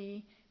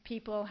the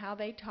people how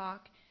they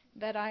talk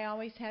that I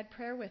always had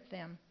prayer with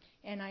them.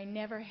 And I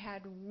never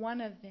had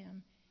one of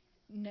them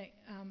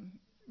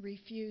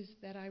refuse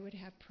that I would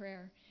have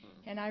prayer.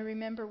 And I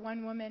remember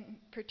one woman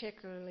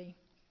particularly.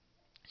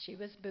 She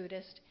was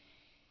Buddhist.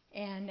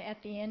 And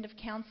at the end of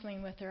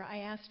counseling with her, I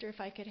asked her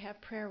if I could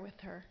have prayer with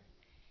her.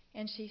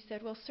 And she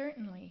said, well,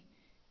 certainly.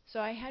 So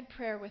I had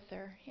prayer with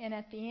her. And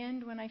at the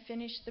end, when I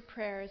finished the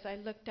prayer, as I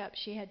looked up,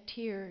 she had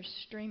tears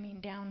streaming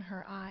down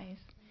her eyes.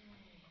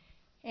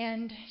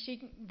 And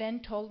she then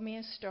told me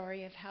a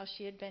story of how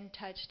she had been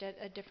touched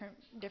at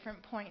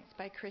different points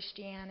by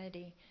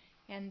Christianity,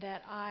 and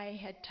that I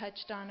had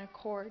touched on a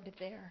chord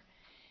there.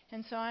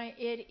 And so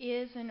it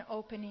is an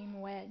opening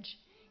wedge.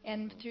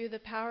 And through the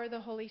power of the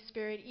Holy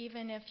Spirit,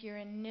 even if your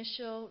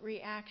initial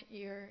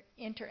your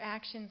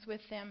interactions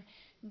with them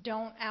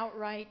don't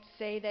outright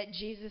say that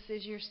Jesus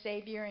is your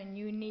Savior and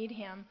you need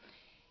Him,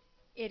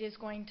 it is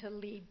going to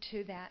lead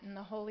to that. And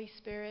the Holy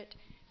Spirit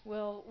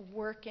will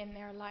work in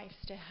their lives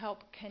to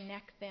help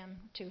connect them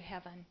to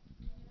heaven.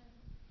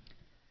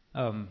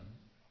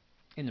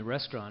 In the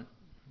restaurant,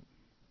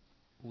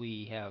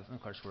 we have, of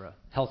course, we're a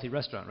healthy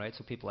restaurant, right?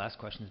 So people ask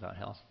questions about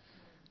health.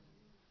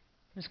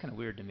 It's kind of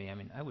weird to me. I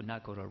mean, I would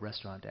not go to a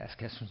restaurant to ask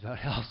questions about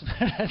health,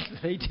 but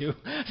they do.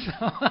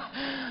 So,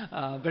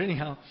 but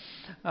anyhow,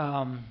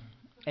 and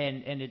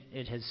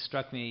it has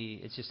struck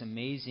me. It's just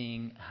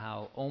amazing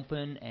how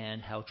open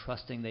and how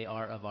trusting they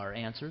are of our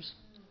answers.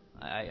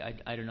 I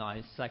don't know.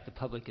 It's like the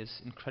public is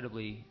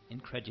incredibly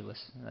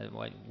incredulous.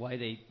 Why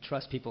they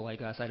trust people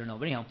like us, I don't know.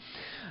 But anyhow,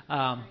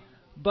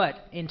 but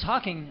in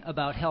talking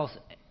about health,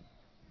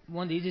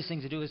 one of the easiest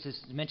things to do is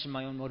just mention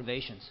my own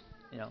motivations.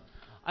 You know,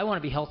 I want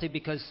to be healthy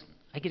because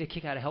I get a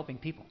kick out of helping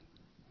people.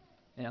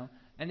 You know,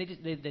 and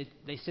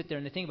they sit there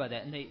and they think about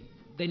that, and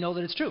they know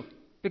that it's true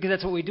because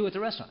that's what we do at the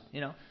restaurant. You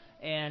know,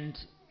 and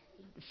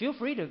feel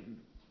free to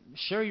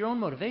share your own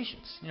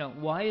motivations. You know,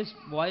 why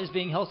is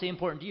being healthy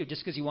important to you?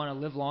 Just because you want to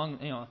live long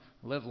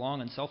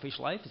and selfish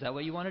life? Is that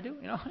what you want to do?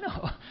 You know,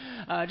 no.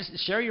 Just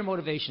share your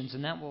motivations,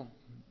 and that will,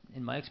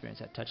 in my experience,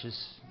 that touches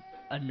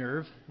a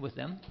nerve with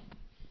them.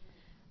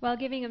 While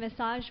giving a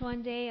massage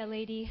one day, a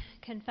lady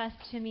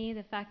confessed to me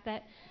the fact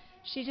that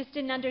she just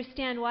didn't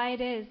understand why it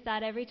is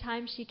that every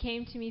time she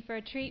came to me for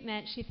a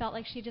treatment, she felt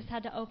like she just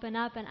had to open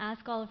up and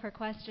ask all of her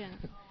questions.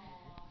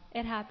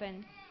 It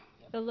happened.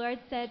 The Lord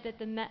said that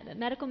the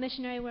medical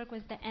missionary work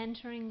was the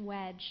entering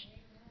wedge,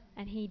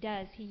 and He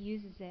does. He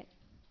uses it.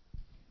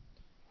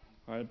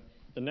 All right.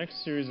 The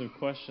next series of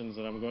questions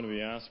that I'm going to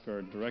be asked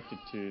are directed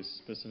to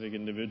specific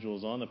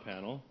individuals on the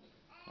panel,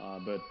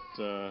 but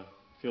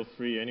feel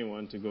free,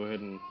 anyone, to go ahead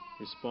and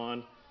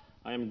respond.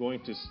 I am going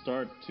to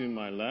start to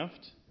my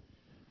left.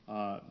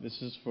 This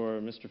is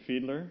for Mr.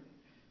 Fiedler.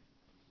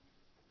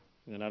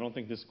 And I don't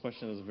think this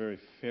question is a very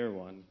fair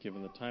one,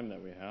 given the time that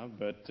we have,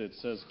 but it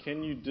says,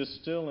 can you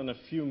distill in a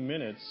few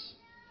minutes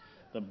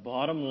the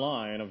bottom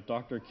line of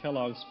Dr.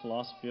 Kellogg's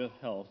philosophy of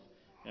health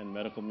and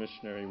medical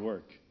missionary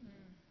work?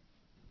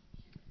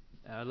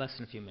 Less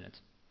than a few minutes.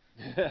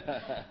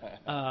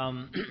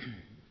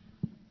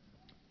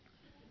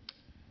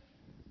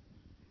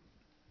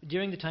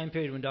 During the time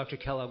period when Dr.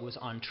 Kellogg was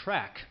on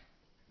track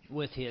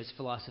with his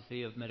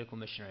philosophy of medical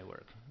missionary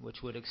work,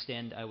 which would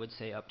extend, I would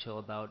say, up till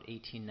about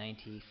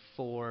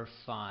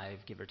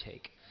 1894-5, give or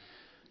take.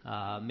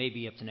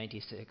 Maybe up to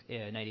 96,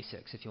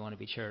 if you want to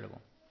be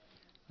charitable.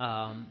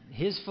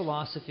 His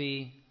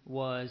philosophy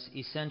was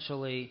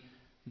essentially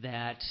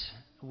that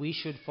we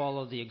should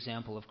follow the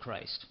example of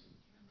Christ,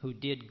 who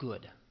did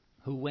good,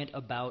 who went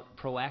about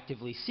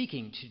proactively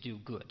seeking to do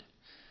good,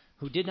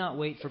 who did not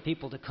wait for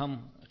people to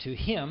come to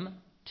him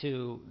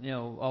to,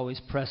 always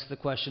press the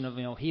question of,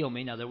 heal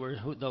me. Now, there were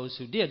those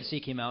who did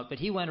seek him out, but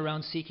he went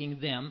around seeking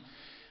them.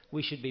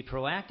 We should be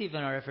proactive in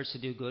our efforts to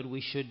do good.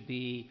 We should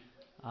be,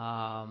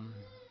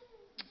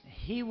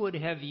 he would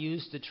have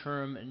used the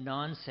term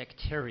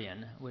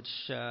non-sectarian, which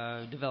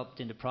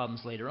developed into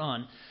problems later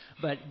on.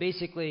 But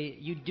basically,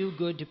 you do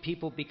good to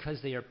people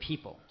because they are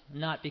people,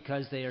 not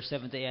because they are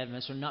Seventh-day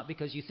Adventists or not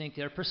because you think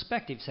they're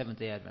prospective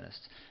Seventh-day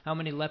Adventists. How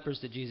many lepers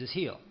did Jesus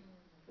heal?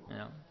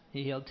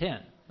 He healed 10,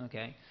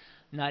 okay?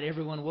 Not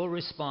everyone will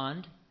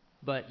respond,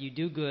 but you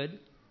do good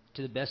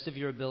to the best of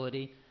your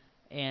ability.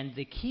 And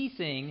the key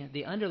thing,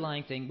 the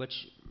underlying thing, which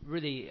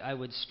really I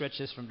would stretch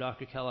this from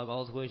Dr. Kellogg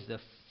all the way to the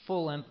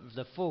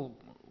full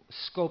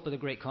scope of the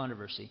Great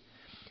Controversy.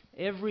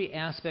 Every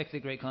aspect of the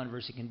Great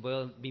Controversy can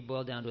be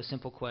boiled down to a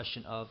simple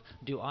question of,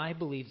 do I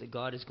believe that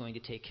God is going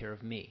to take care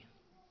of me?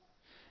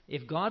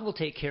 If God will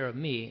take care of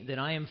me, then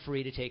I am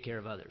free to take care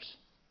of others.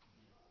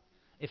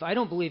 If I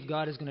don't believe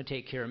God is going to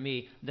take care of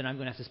me, then I'm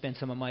going to have to spend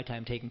some of my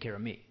time taking care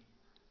of me.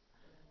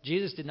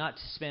 Jesus did not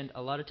spend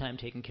a lot of time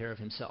taking care of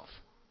himself.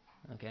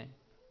 Okay?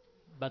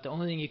 But the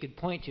only thing you could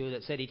point to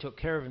that said he took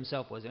care of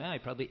himself was, he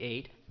probably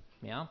ate,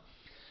 yeah?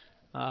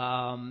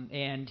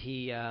 And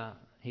he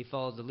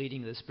followed the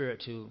leading of the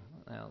Spirit to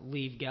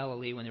leave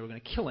Galilee when they were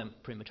going to kill him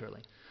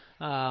prematurely.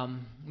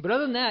 But other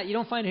than that, you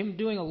don't find him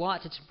doing a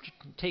lot to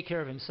take care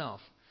of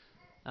himself.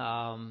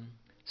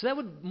 So that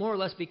would more or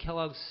less be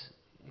Kellogg's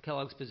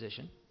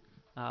position,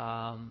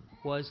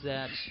 was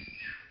that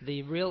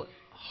the real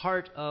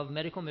heart of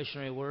medical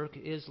missionary work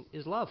is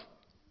love.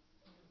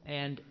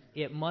 And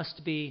it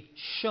must be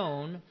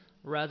shown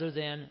rather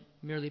than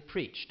merely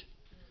preached.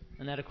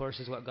 And that, of course,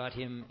 is what got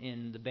him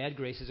in the bad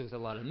graces with a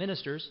lot of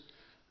ministers,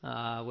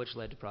 which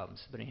led to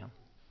problems. But anyhow.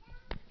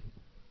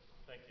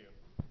 Thank you.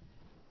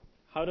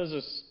 How does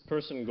this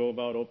person go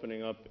about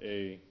opening up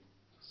a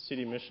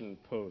city mission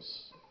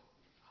post?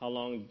 How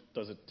long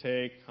does it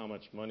take? How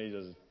much money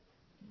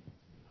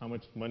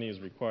is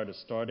required to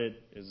start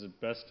it? Is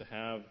it best to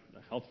have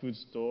a health food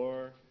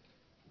store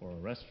or a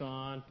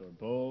restaurant or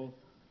both?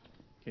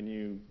 Can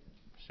you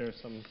share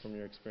some from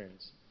your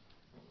experience?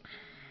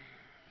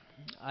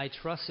 I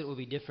trust it will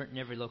be different in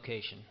every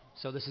location.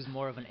 So this is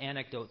more of an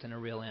anecdote than a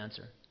real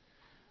answer.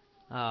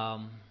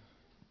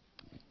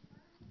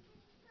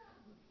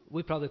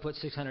 We probably put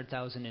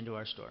 $600,000 into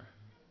our store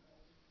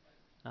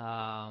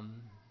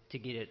to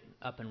get it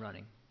up and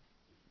running.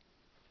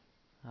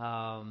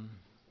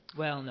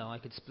 Well, no, I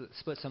could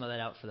split some of that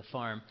out for the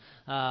farm.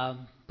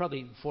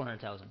 Probably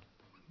 $400,000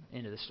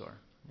 into the store,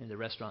 into the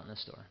restaurant and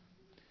the store.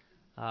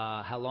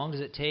 How long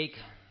does it take?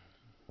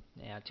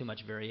 Yeah, too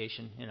much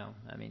variation.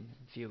 I mean,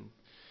 if you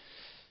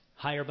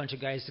hire a bunch of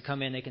guys to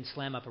come in, they can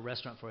slam up a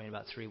restaurant for you in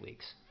about 3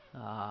 weeks.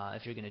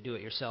 If you're going to do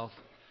it yourself,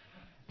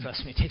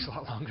 trust me, it takes a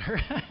lot longer.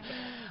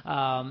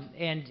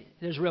 And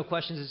there's real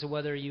questions as to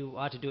whether you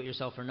ought to do it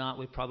yourself or not.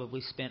 We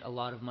probably spent a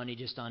lot of money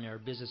just on our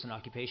business and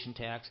occupation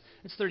tax.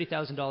 It's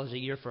 $30,000 a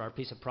year for our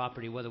piece of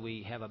property, whether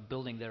we have a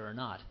building there or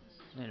not,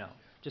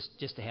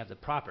 just to have the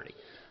property.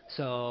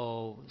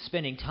 So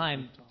spending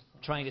time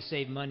trying to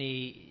save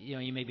money,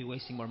 you may be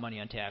wasting more money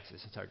on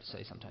taxes. It's hard to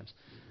say sometimes.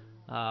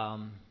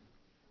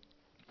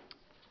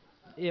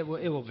 It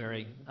will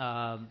vary.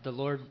 The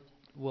Lord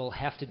will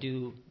have to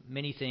do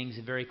many things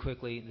very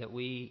quickly that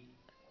we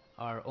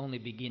are only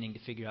beginning to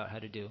figure out how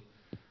to do.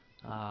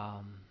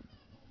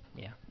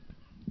 Yeah.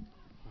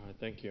 All right,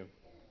 thank you.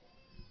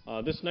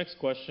 This next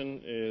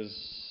question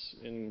is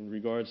in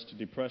regards to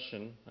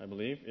depression, I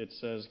believe. It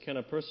says, can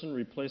a person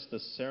replace the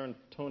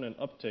serotonin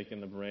uptake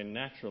in the brain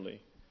naturally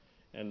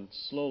and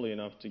slowly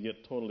enough to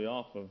get totally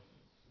off of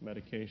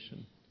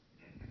medication?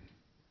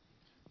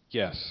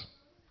 Yes.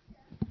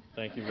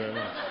 Thank you very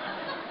much.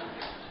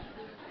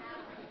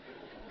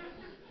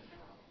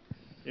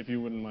 If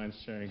you wouldn't mind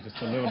sharing just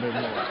a little bit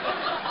more.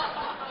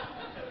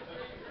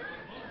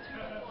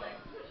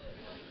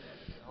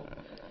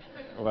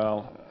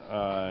 Well,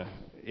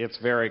 it's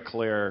very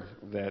clear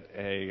that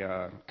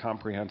a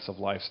comprehensive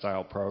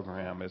lifestyle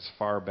program is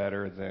far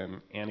better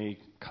than any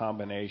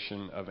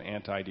combination of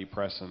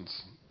antidepressants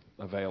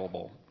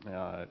available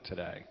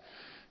today.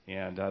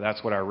 And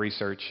that's what our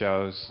research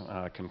shows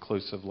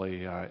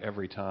conclusively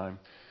every time.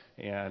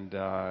 And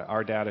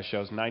our data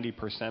shows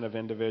 90% of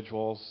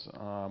individuals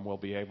will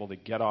be able to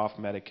get off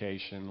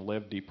medication,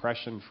 live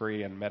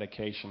depression-free and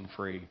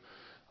medication-free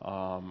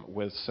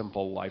with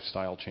simple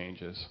lifestyle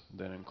changes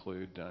that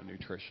include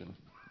nutrition.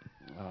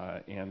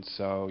 And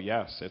so,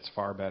 yes, it's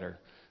far better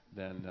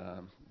than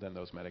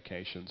those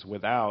medications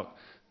without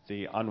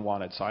the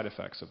unwanted side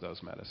effects of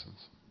those medicines.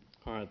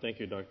 All right, thank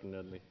you, Dr.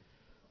 Nedley.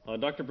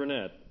 Dr.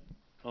 Burnett,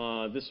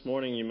 this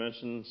morning you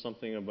mentioned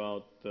something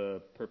about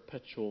the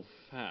perpetual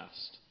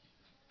fast.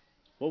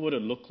 What would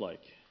it look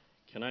like?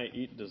 Can I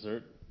eat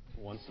dessert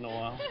once in a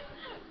while?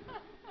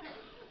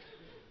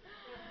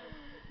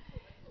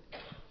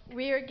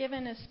 We are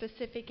given a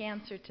specific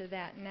answer to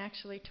that, and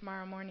actually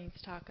tomorrow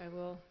morning's talk I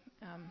will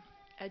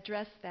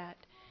address that.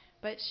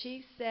 But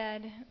she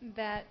said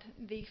that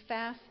the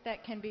fast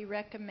that can be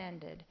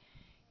recommended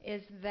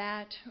is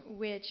that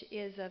which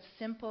is of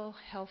simple,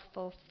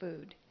 healthful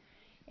food.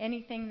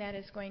 Anything that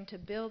is going to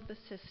build the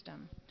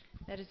system,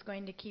 that is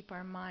going to keep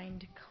our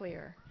mind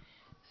clear.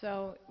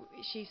 So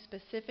she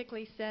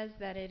specifically says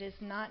that it is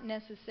not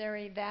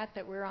necessary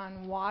that we're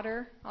on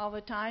water all the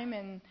time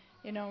and,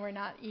 we're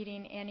not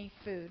eating any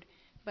food.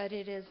 But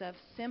it is of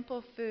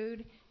simple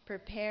food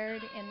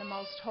prepared in the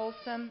most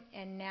wholesome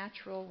and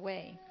natural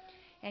way.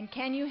 And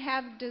can you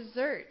have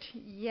dessert?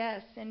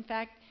 Yes. In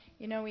fact,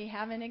 we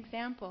have an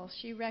example.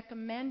 She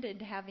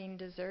recommended having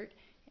dessert.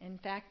 In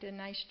fact, a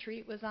nice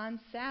treat was on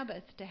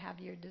Sabbath to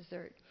have your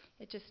dessert.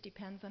 It just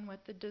depends on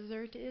what the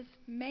dessert is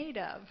made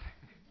of.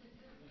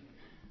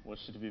 What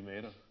should it be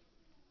made of?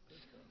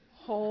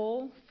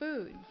 Whole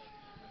foods.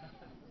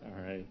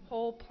 All right.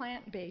 Whole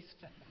plant-based.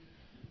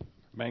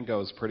 Mango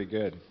is pretty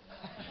good.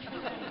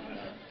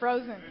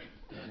 Frozen.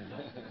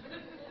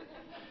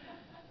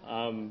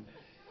 All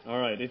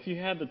right. If you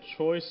had the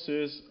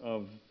choices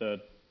of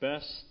the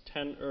best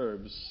 10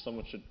 herbs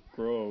someone should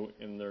grow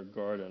in their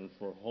garden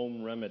for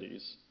home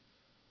remedies,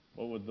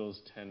 what would those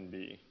 10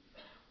 be?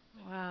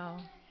 Wow.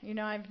 You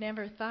know, I've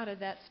never thought of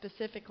that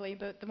specifically,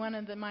 but one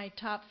of my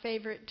top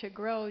favorite to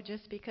grow,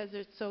 just because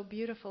it's so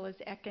beautiful, is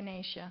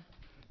echinacea.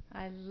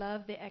 I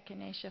love the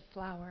echinacea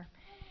flower.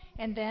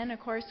 And then, of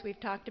course, we've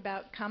talked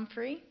about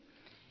comfrey.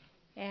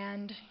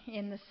 And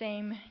in the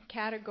same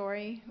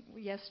category,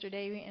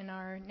 yesterday in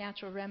our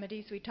natural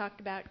remedies, we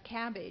talked about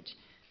cabbage.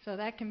 So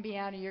that can be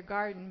out of your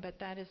garden, but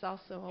that is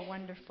also a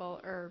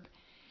wonderful herb.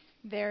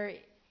 There,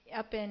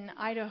 up in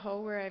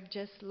Idaho, where I've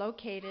just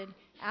located,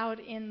 out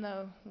in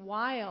the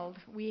wild,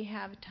 we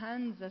have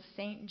tons of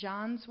St.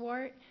 John's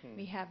wort.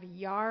 We have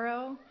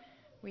yarrow.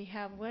 We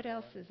have, what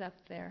else is up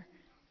there?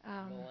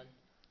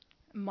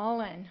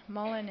 Mullein.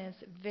 Mullein is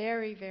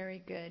very,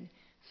 very good.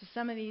 So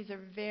some of these are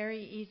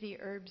very easy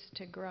herbs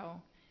to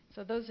grow.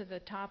 So those are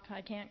the top.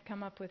 I can't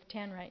come up with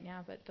 10 right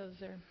now, but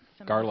those are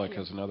some. Garlic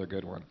is another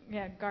good one.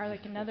 Yeah,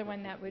 garlic. Another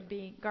one that would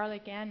be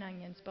garlic and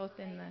onions, both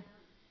in the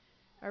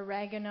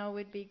oregano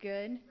would be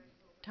good.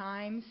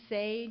 Thyme,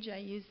 sage, I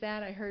use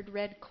that. I heard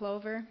red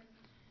clover.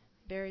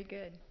 Very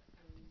good.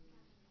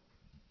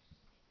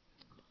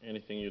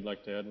 Anything you'd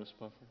like to add, Ms.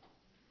 Puffer?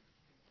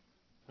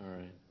 All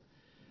right.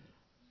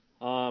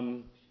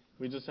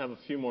 We just have a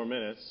few more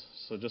minutes,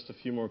 so just a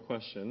few more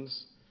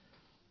questions.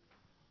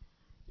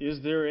 Is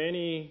there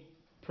any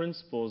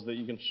principles that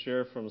you can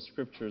share from the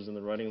scriptures and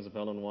the writings of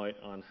Ellen White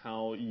on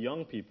how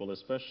young people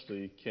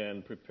especially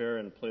can prepare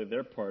and play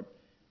their part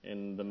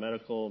in the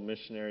medical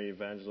missionary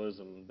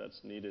evangelism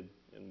that's needed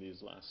in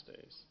these last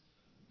days?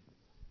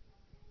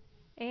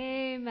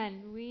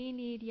 Amen. We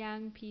need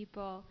young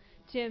people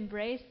to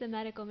embrace the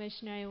medical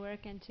missionary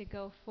work and to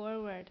go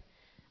forward.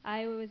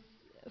 I was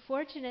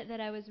fortunate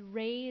that I was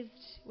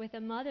raised with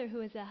a mother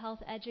who is a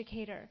health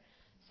educator.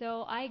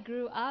 So I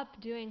grew up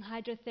doing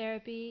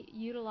hydrotherapy,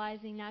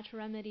 utilizing natural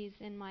remedies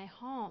in my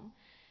home.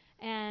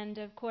 And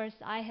of course,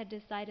 I had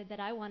decided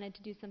that I wanted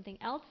to do something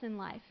else in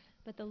life.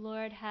 But the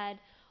Lord had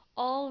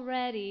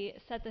already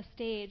set the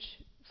stage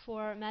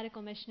for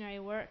medical missionary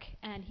work,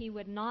 and He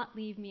would not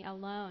leave me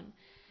alone.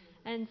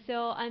 And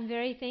so I'm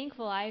very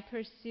thankful. I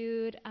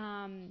pursued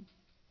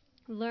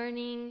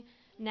learning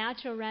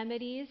natural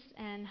remedies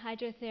and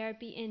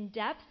hydrotherapy in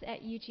depth at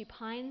UT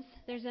Pines.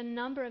 There's a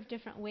number of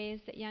different ways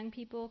that young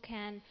people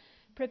can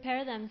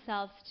prepare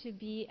themselves to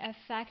be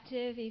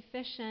effective,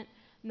 efficient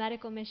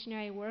medical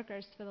missionary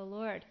workers for the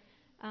Lord.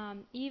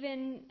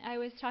 Even I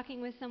was talking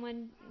with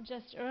someone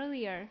just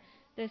earlier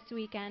this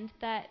weekend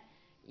that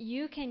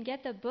you can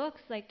get the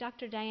books like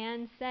Dr.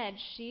 Diane said.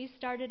 She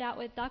started out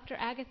with Dr.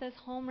 Agatha's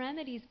Home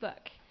Remedies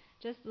book.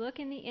 Just look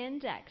in the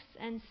index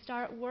and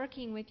start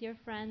working with your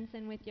friends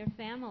and with your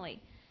family.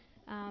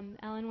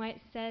 Ellen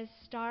White says,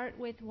 start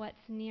with what's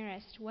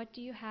nearest. What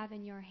do you have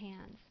in your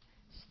hands?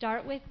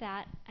 Start with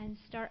that and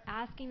start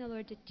asking the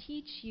Lord to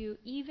teach you,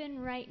 even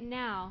right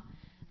now,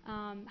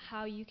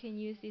 how you can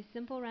use these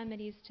simple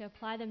remedies to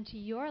apply them to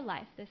your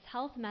life. This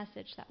health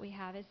message that we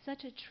have is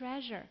such a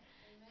treasure.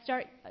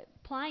 Start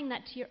applying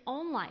that to your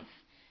own life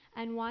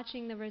and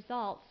watching the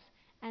results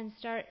and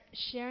start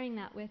sharing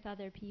that with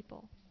other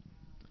people.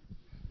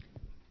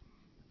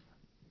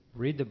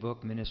 Read the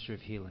book Ministry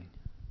of Healing.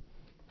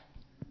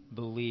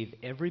 Believe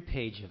every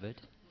page of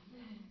it.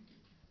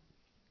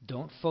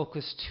 Don't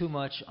focus too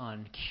much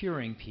on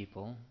curing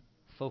people.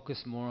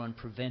 Focus more on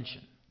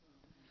prevention.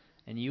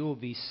 And you will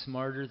be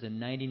smarter than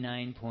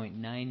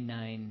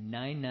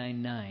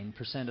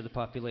 99.99999% of the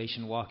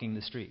population walking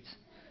the streets.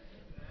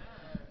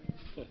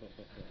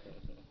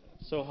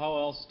 So how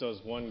else does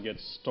one get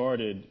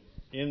started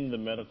in the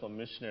medical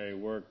missionary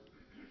work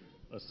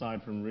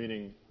aside from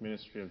reading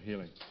Ministry of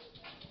Healing?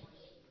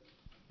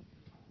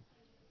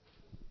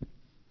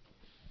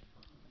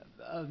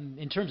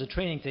 In terms of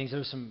training things,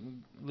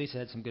 Lisa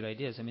had some good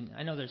ideas. I mean,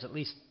 I know there's at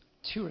least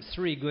 2 or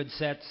 3 good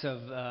sets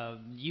of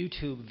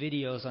YouTube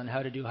videos on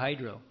how to do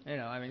hydro.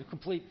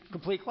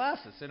 Complete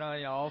classes.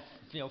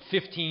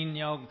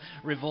 15,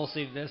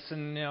 revulsive this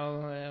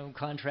and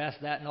contrast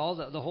that and all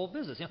the whole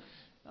business.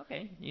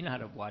 Okay, you know how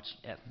to watch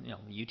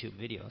YouTube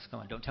videos.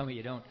 Come on, don't tell me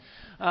you don't.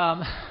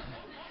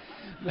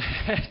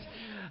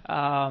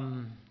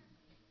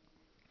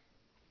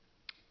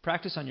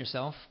 Practice on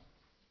yourself.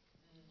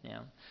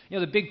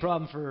 The big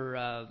problem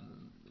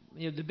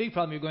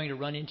you're going to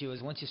run into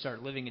is once you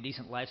start living a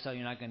decent lifestyle,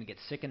 you're not going to get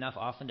sick enough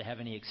often to have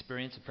any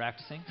experience of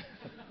practicing.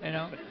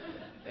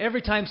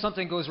 Every time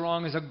something goes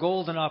wrong is a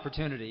golden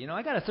opportunity.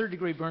 I got a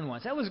 3rd-degree burn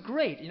once. That was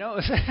great. It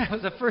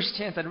was the first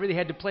chance I really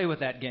had to play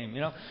with that game.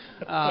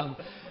 I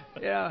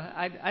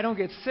don't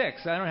get sick,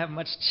 so I don't have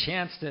much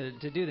chance to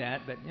do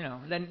that. But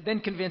then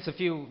convince a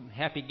few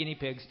happy guinea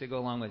pigs to go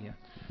along with you.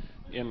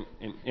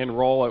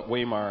 Enroll at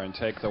Weimar and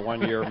take the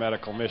 1-year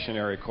medical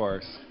missionary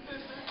course.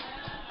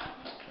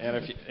 And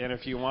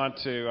if you want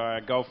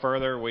to go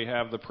further, we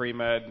have the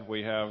pre-med,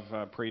 we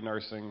have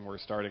pre-nursing. We're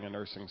starting a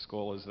nursing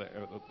school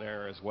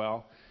there as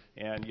well.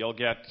 And you'll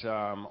get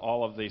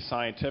all of the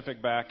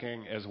scientific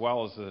backing as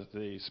well as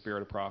the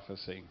Spirit of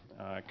Prophecy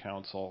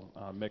counsel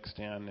mixed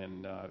in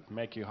and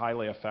make you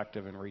highly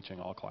effective in reaching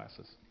all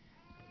classes.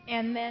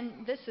 And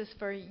then this is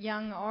for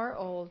young or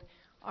old.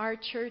 Our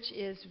church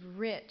is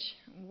rich,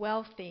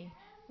 wealthy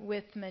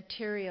with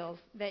materials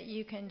that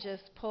you can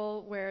just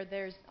pull, where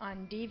there's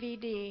on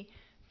DVD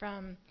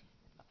from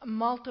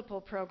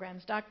multiple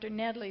programs. Dr.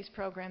 Nedley's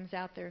programs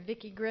out there,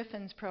 Vicki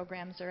Griffin's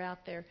programs are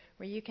out there,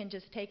 where you can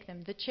just take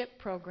them, the CHIP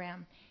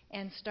program,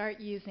 and start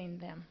using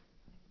them.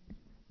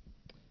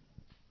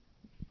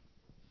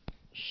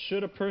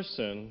 Should a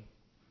person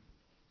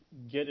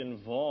get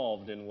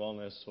involved in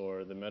wellness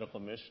or the medical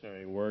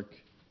missionary work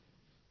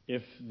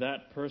if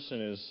that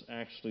person is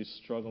actually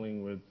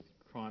struggling with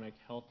chronic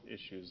health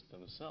issues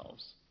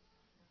themselves?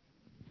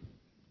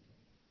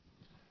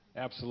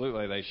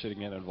 Absolutely, they should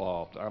get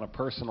involved on a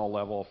personal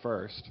level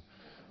first,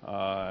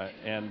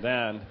 and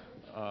then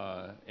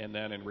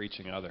in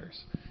reaching others.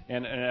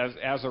 And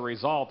as a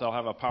result, they'll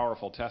have a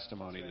powerful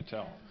testimony to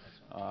tell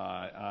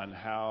on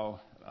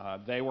how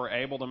they were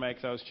able to make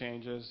those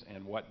changes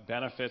and what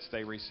benefits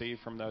they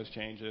received from those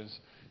changes,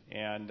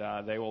 and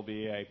they will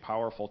be a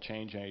powerful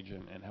change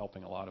agent in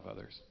helping a lot of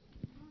others.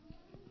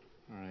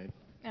 All right.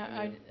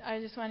 Now, I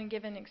just want to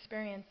give an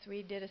experience.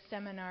 We did a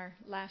seminar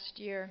last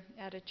year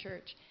at a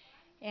church,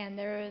 and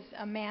there was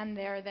a man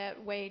there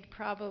that weighed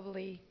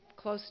probably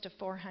close to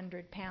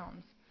 400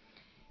 pounds.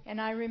 And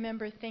I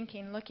remember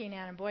thinking, looking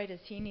at him, boy, does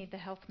he need the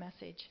health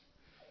message.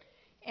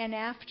 And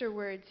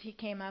afterwards, he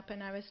came up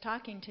and I was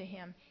talking to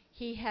him.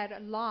 He had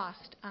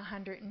lost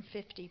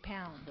 150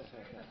 pounds.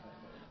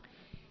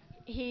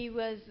 He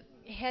was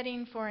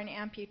heading for an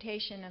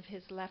amputation of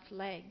his left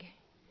leg.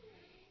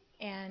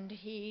 And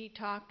he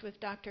talked with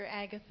Dr.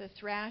 Agatha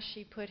Thrash.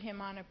 She put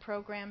him on a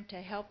program to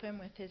help him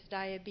with his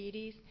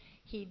diabetes.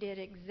 He did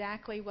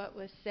exactly what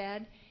was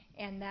said,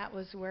 and that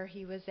was where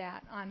he was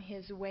at on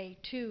his way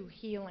to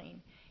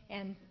healing.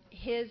 And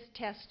his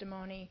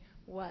testimony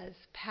was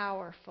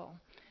powerful.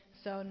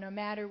 So no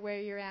matter where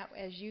you're at,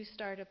 as you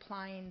start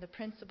applying the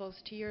principles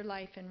to your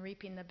life and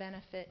reaping the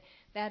benefit,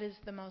 that is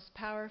the most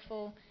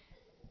powerful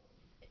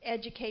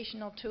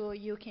educational tool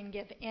you can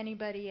give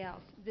anybody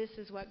else. This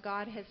is what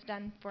God has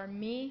done for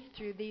me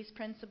through these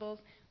principles.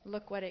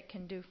 Look what it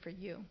can do for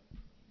you.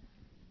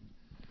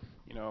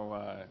 You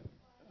know,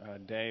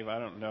 Dave, I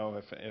don't know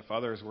if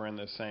others were in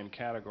the same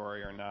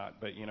category or not,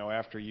 but you know,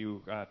 after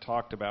you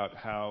talked about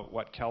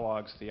what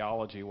Kellogg's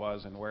theology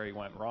was and where he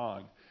went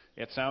wrong,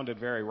 it sounded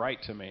very right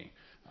to me.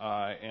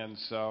 And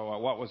so,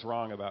 what was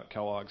wrong about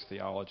Kellogg's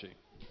theology?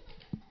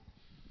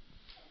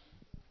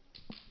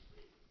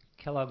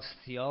 Kellogg's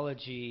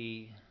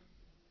theology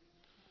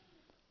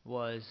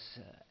was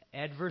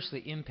adversely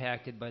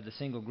impacted by the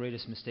single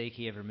greatest mistake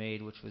he ever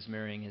made, which was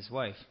marrying his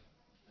wife.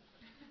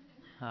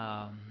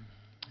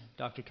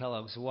 Dr.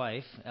 Kellogg's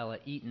wife, Ella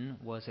Eaton,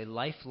 was a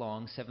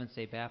lifelong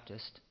Seventh-day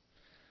Baptist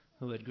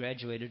who had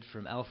graduated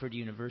from Alfred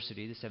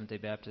University, the Seventh-day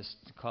Baptist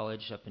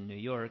College up in New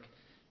York,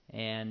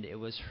 and it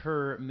was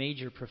her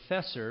major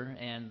professor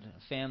and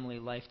family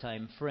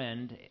lifetime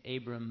friend,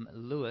 Abram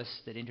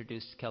Lewis, that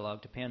introduced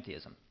Kellogg to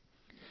pantheism.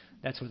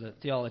 That's where the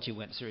theology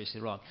went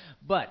seriously wrong.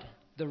 But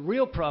the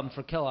real problem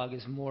for Kellogg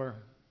is more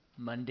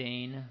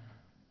mundane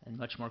and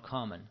much more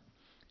common.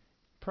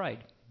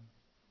 Pride.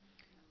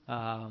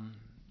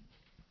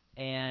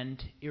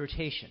 And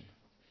irritation.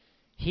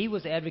 He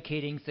was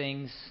advocating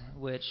things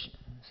which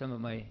some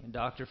of my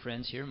doctor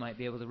friends here might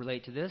be able to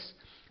relate to this.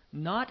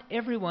 Not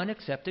everyone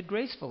accepted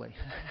gracefully.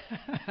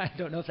 I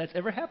don't know if that's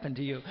ever happened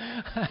to you.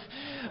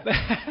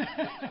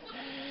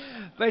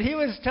 But he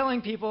was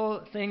telling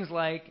people things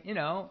like,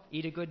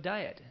 eat a good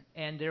diet.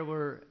 And there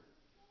were,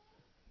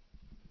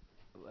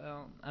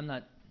 I'm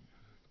not,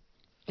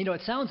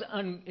 it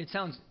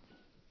sounds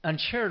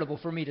uncharitable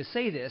for me to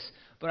say this,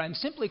 but I'm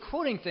simply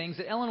quoting things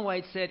that Ellen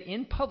White said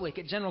in public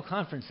at General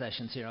Conference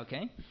sessions here,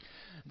 okay?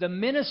 The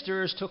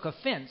ministers took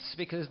offense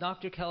because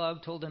Dr.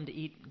 Kellogg told them to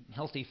eat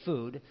healthy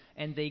food,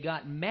 and they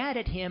got mad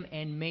at him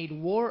and made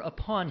war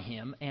upon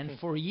him, and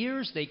for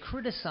years they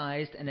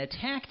criticized and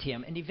attacked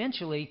him, and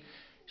eventually,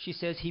 she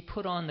says, he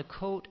put on the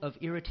coat of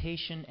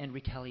irritation and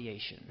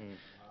retaliation.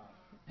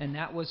 And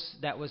that was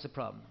the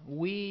problem.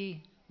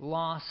 We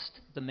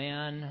lost the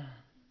man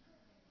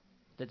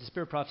that the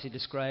Spirit Prophecy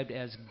described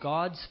as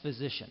God's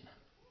physician,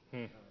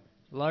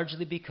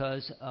 largely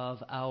because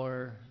of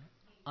our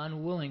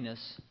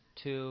unwillingness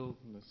to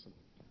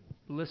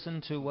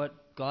listen to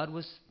what God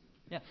was.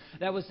 Yeah,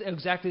 that was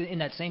exactly in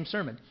that same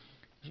sermon.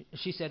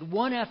 She said,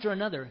 one after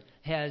another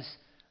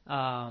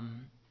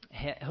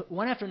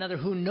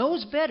who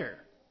knows better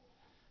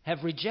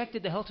have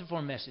rejected the health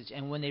reform message.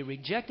 And when they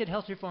rejected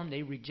health reform,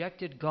 they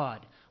rejected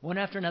God. One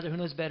after another who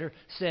knows better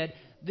said,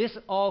 this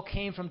all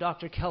came from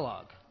Dr.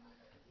 Kellogg.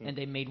 And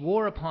they made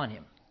war upon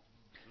him.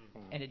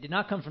 And it did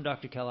not come from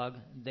Dr. Kellogg.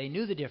 They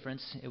knew the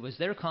difference. It was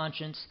their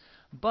conscience.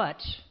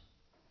 But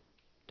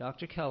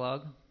Dr.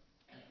 Kellogg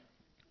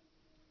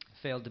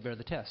failed to bear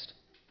the test.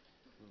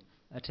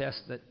 A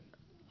test that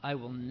I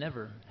will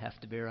never have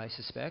to bear, I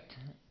suspect.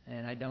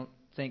 And I don't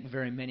think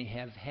very many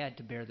have had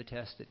to bear the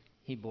test that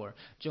he bore.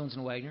 Jones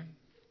and Wagner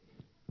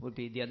would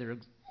be the other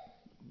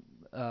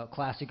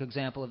classic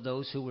example of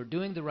those who were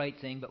doing the right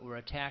thing but were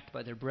attacked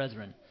by their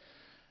brethren.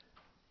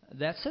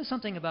 that says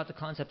something about the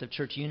concept of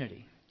church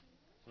unity.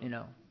 You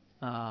know,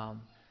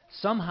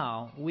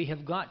 somehow we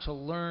have got to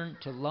learn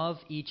to love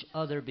each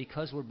other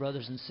because we're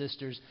brothers and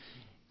sisters,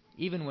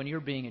 even when you're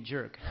being a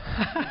jerk.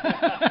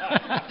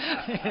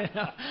 You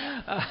know,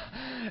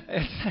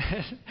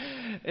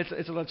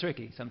 it's a little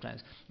tricky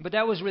sometimes. But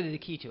that was really the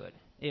key to it,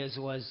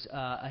 was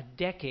a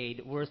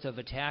decade worth of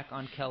attack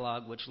on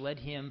Kellogg, which led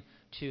him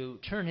to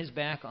turn his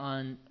back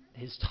on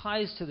his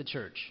ties to the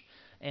church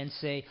and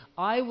say,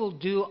 I will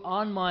do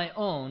on my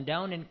own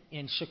down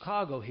in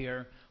Chicago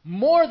here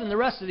more than the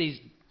rest of these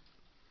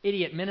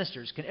idiot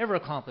ministers can ever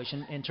accomplish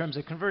in terms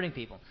of converting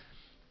people.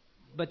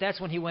 But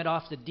that's when he went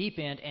off the deep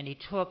end and he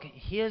took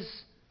his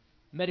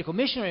medical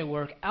missionary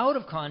work out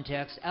of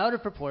context, out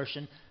of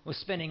proportion, was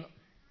spending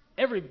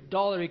every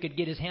dollar he could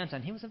get his hands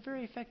on. He was a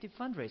very effective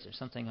fundraiser,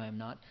 something I am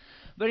not.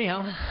 But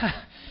anyhow,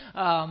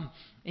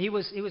 he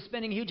was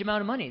spending a huge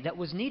amount of money that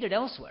was needed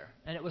elsewhere,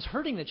 and it was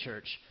hurting the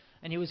church,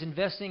 and he was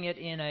investing it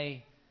in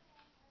a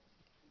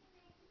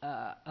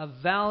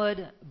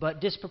valid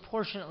but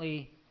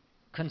disproportionately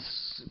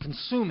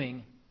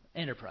consuming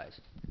enterprise.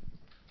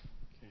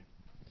 Okay.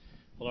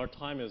 Well, our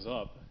time is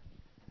up,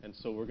 and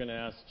so we're going to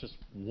ask just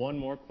one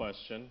more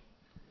question.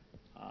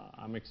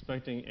 I'm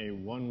expecting a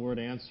one-word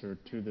answer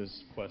to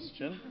this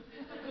question.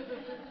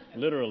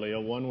 Literally, a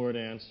one-word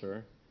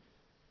answer.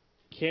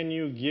 Can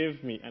you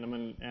give me, and I'm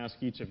going to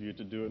ask each of you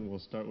to do it, and we'll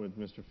start with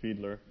Mr.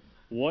 Fiedler.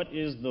 What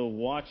is the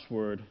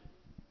watchword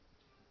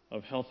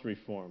of health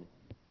reform,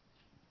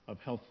 of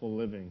healthful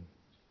living,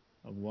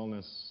 of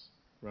wellness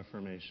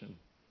reformation?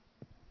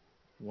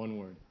 One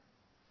word.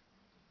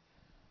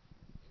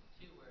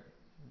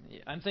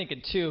 I'm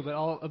thinking two, but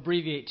I'll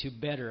abbreviate to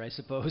better, I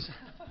suppose.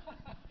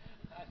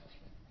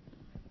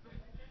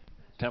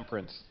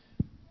 Temperance.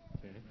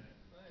 Okay.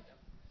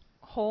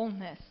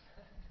 Wholeness.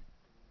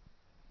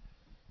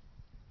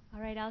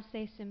 All right, I'll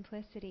say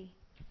simplicity.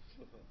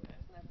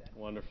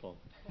 Wonderful.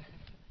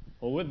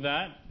 Well, with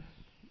that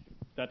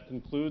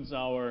concludes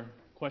our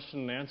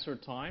question and answer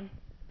time.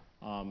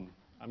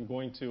 I'm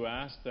going to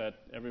ask that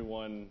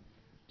everyone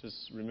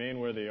just remain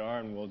where they are,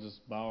 and we'll just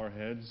bow our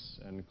heads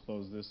and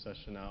close this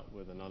session out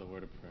with another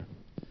word of prayer.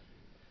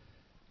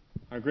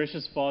 Our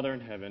gracious Father in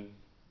heaven,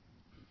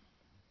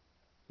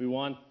 we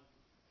want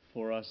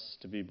for us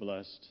to be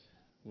blessed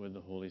with the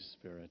Holy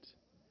Spirit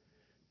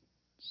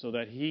so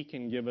that He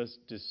can give us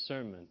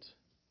discernment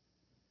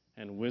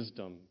and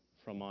wisdom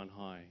from on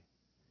high,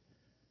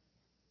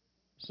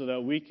 so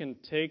that we can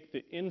take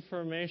the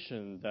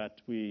information that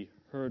we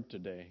heard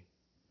today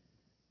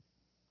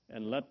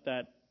and let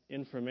that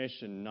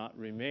information not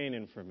remain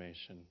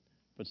information,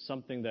 but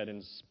something that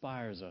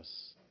inspires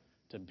us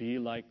to be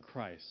like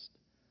Christ,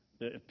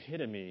 the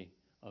epitome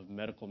of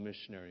medical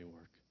missionary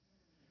work.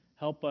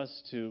 Help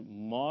us to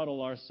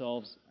model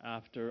ourselves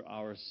after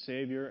our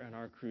Savior and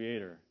our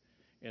Creator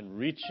in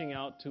reaching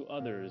out to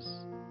others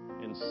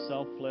in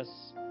selfless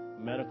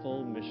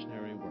medical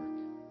missionary work.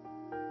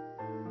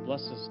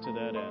 Bless us to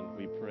that end,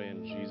 we pray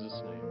in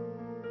Jesus' name.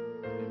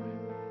 Amen.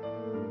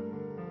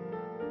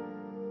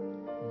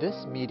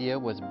 This media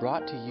was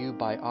brought to you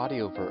by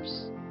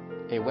Audioverse,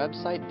 a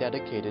website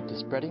dedicated to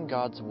spreading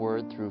God's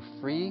Word through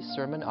free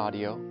sermon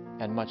audio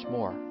and much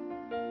more.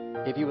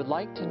 If you would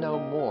like to know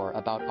more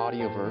about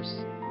Audioverse,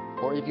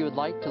 or if you would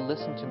like to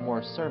listen to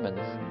more sermons,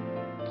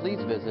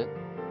 please visit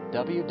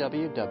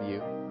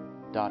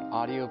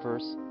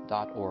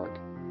www.audioverse.org.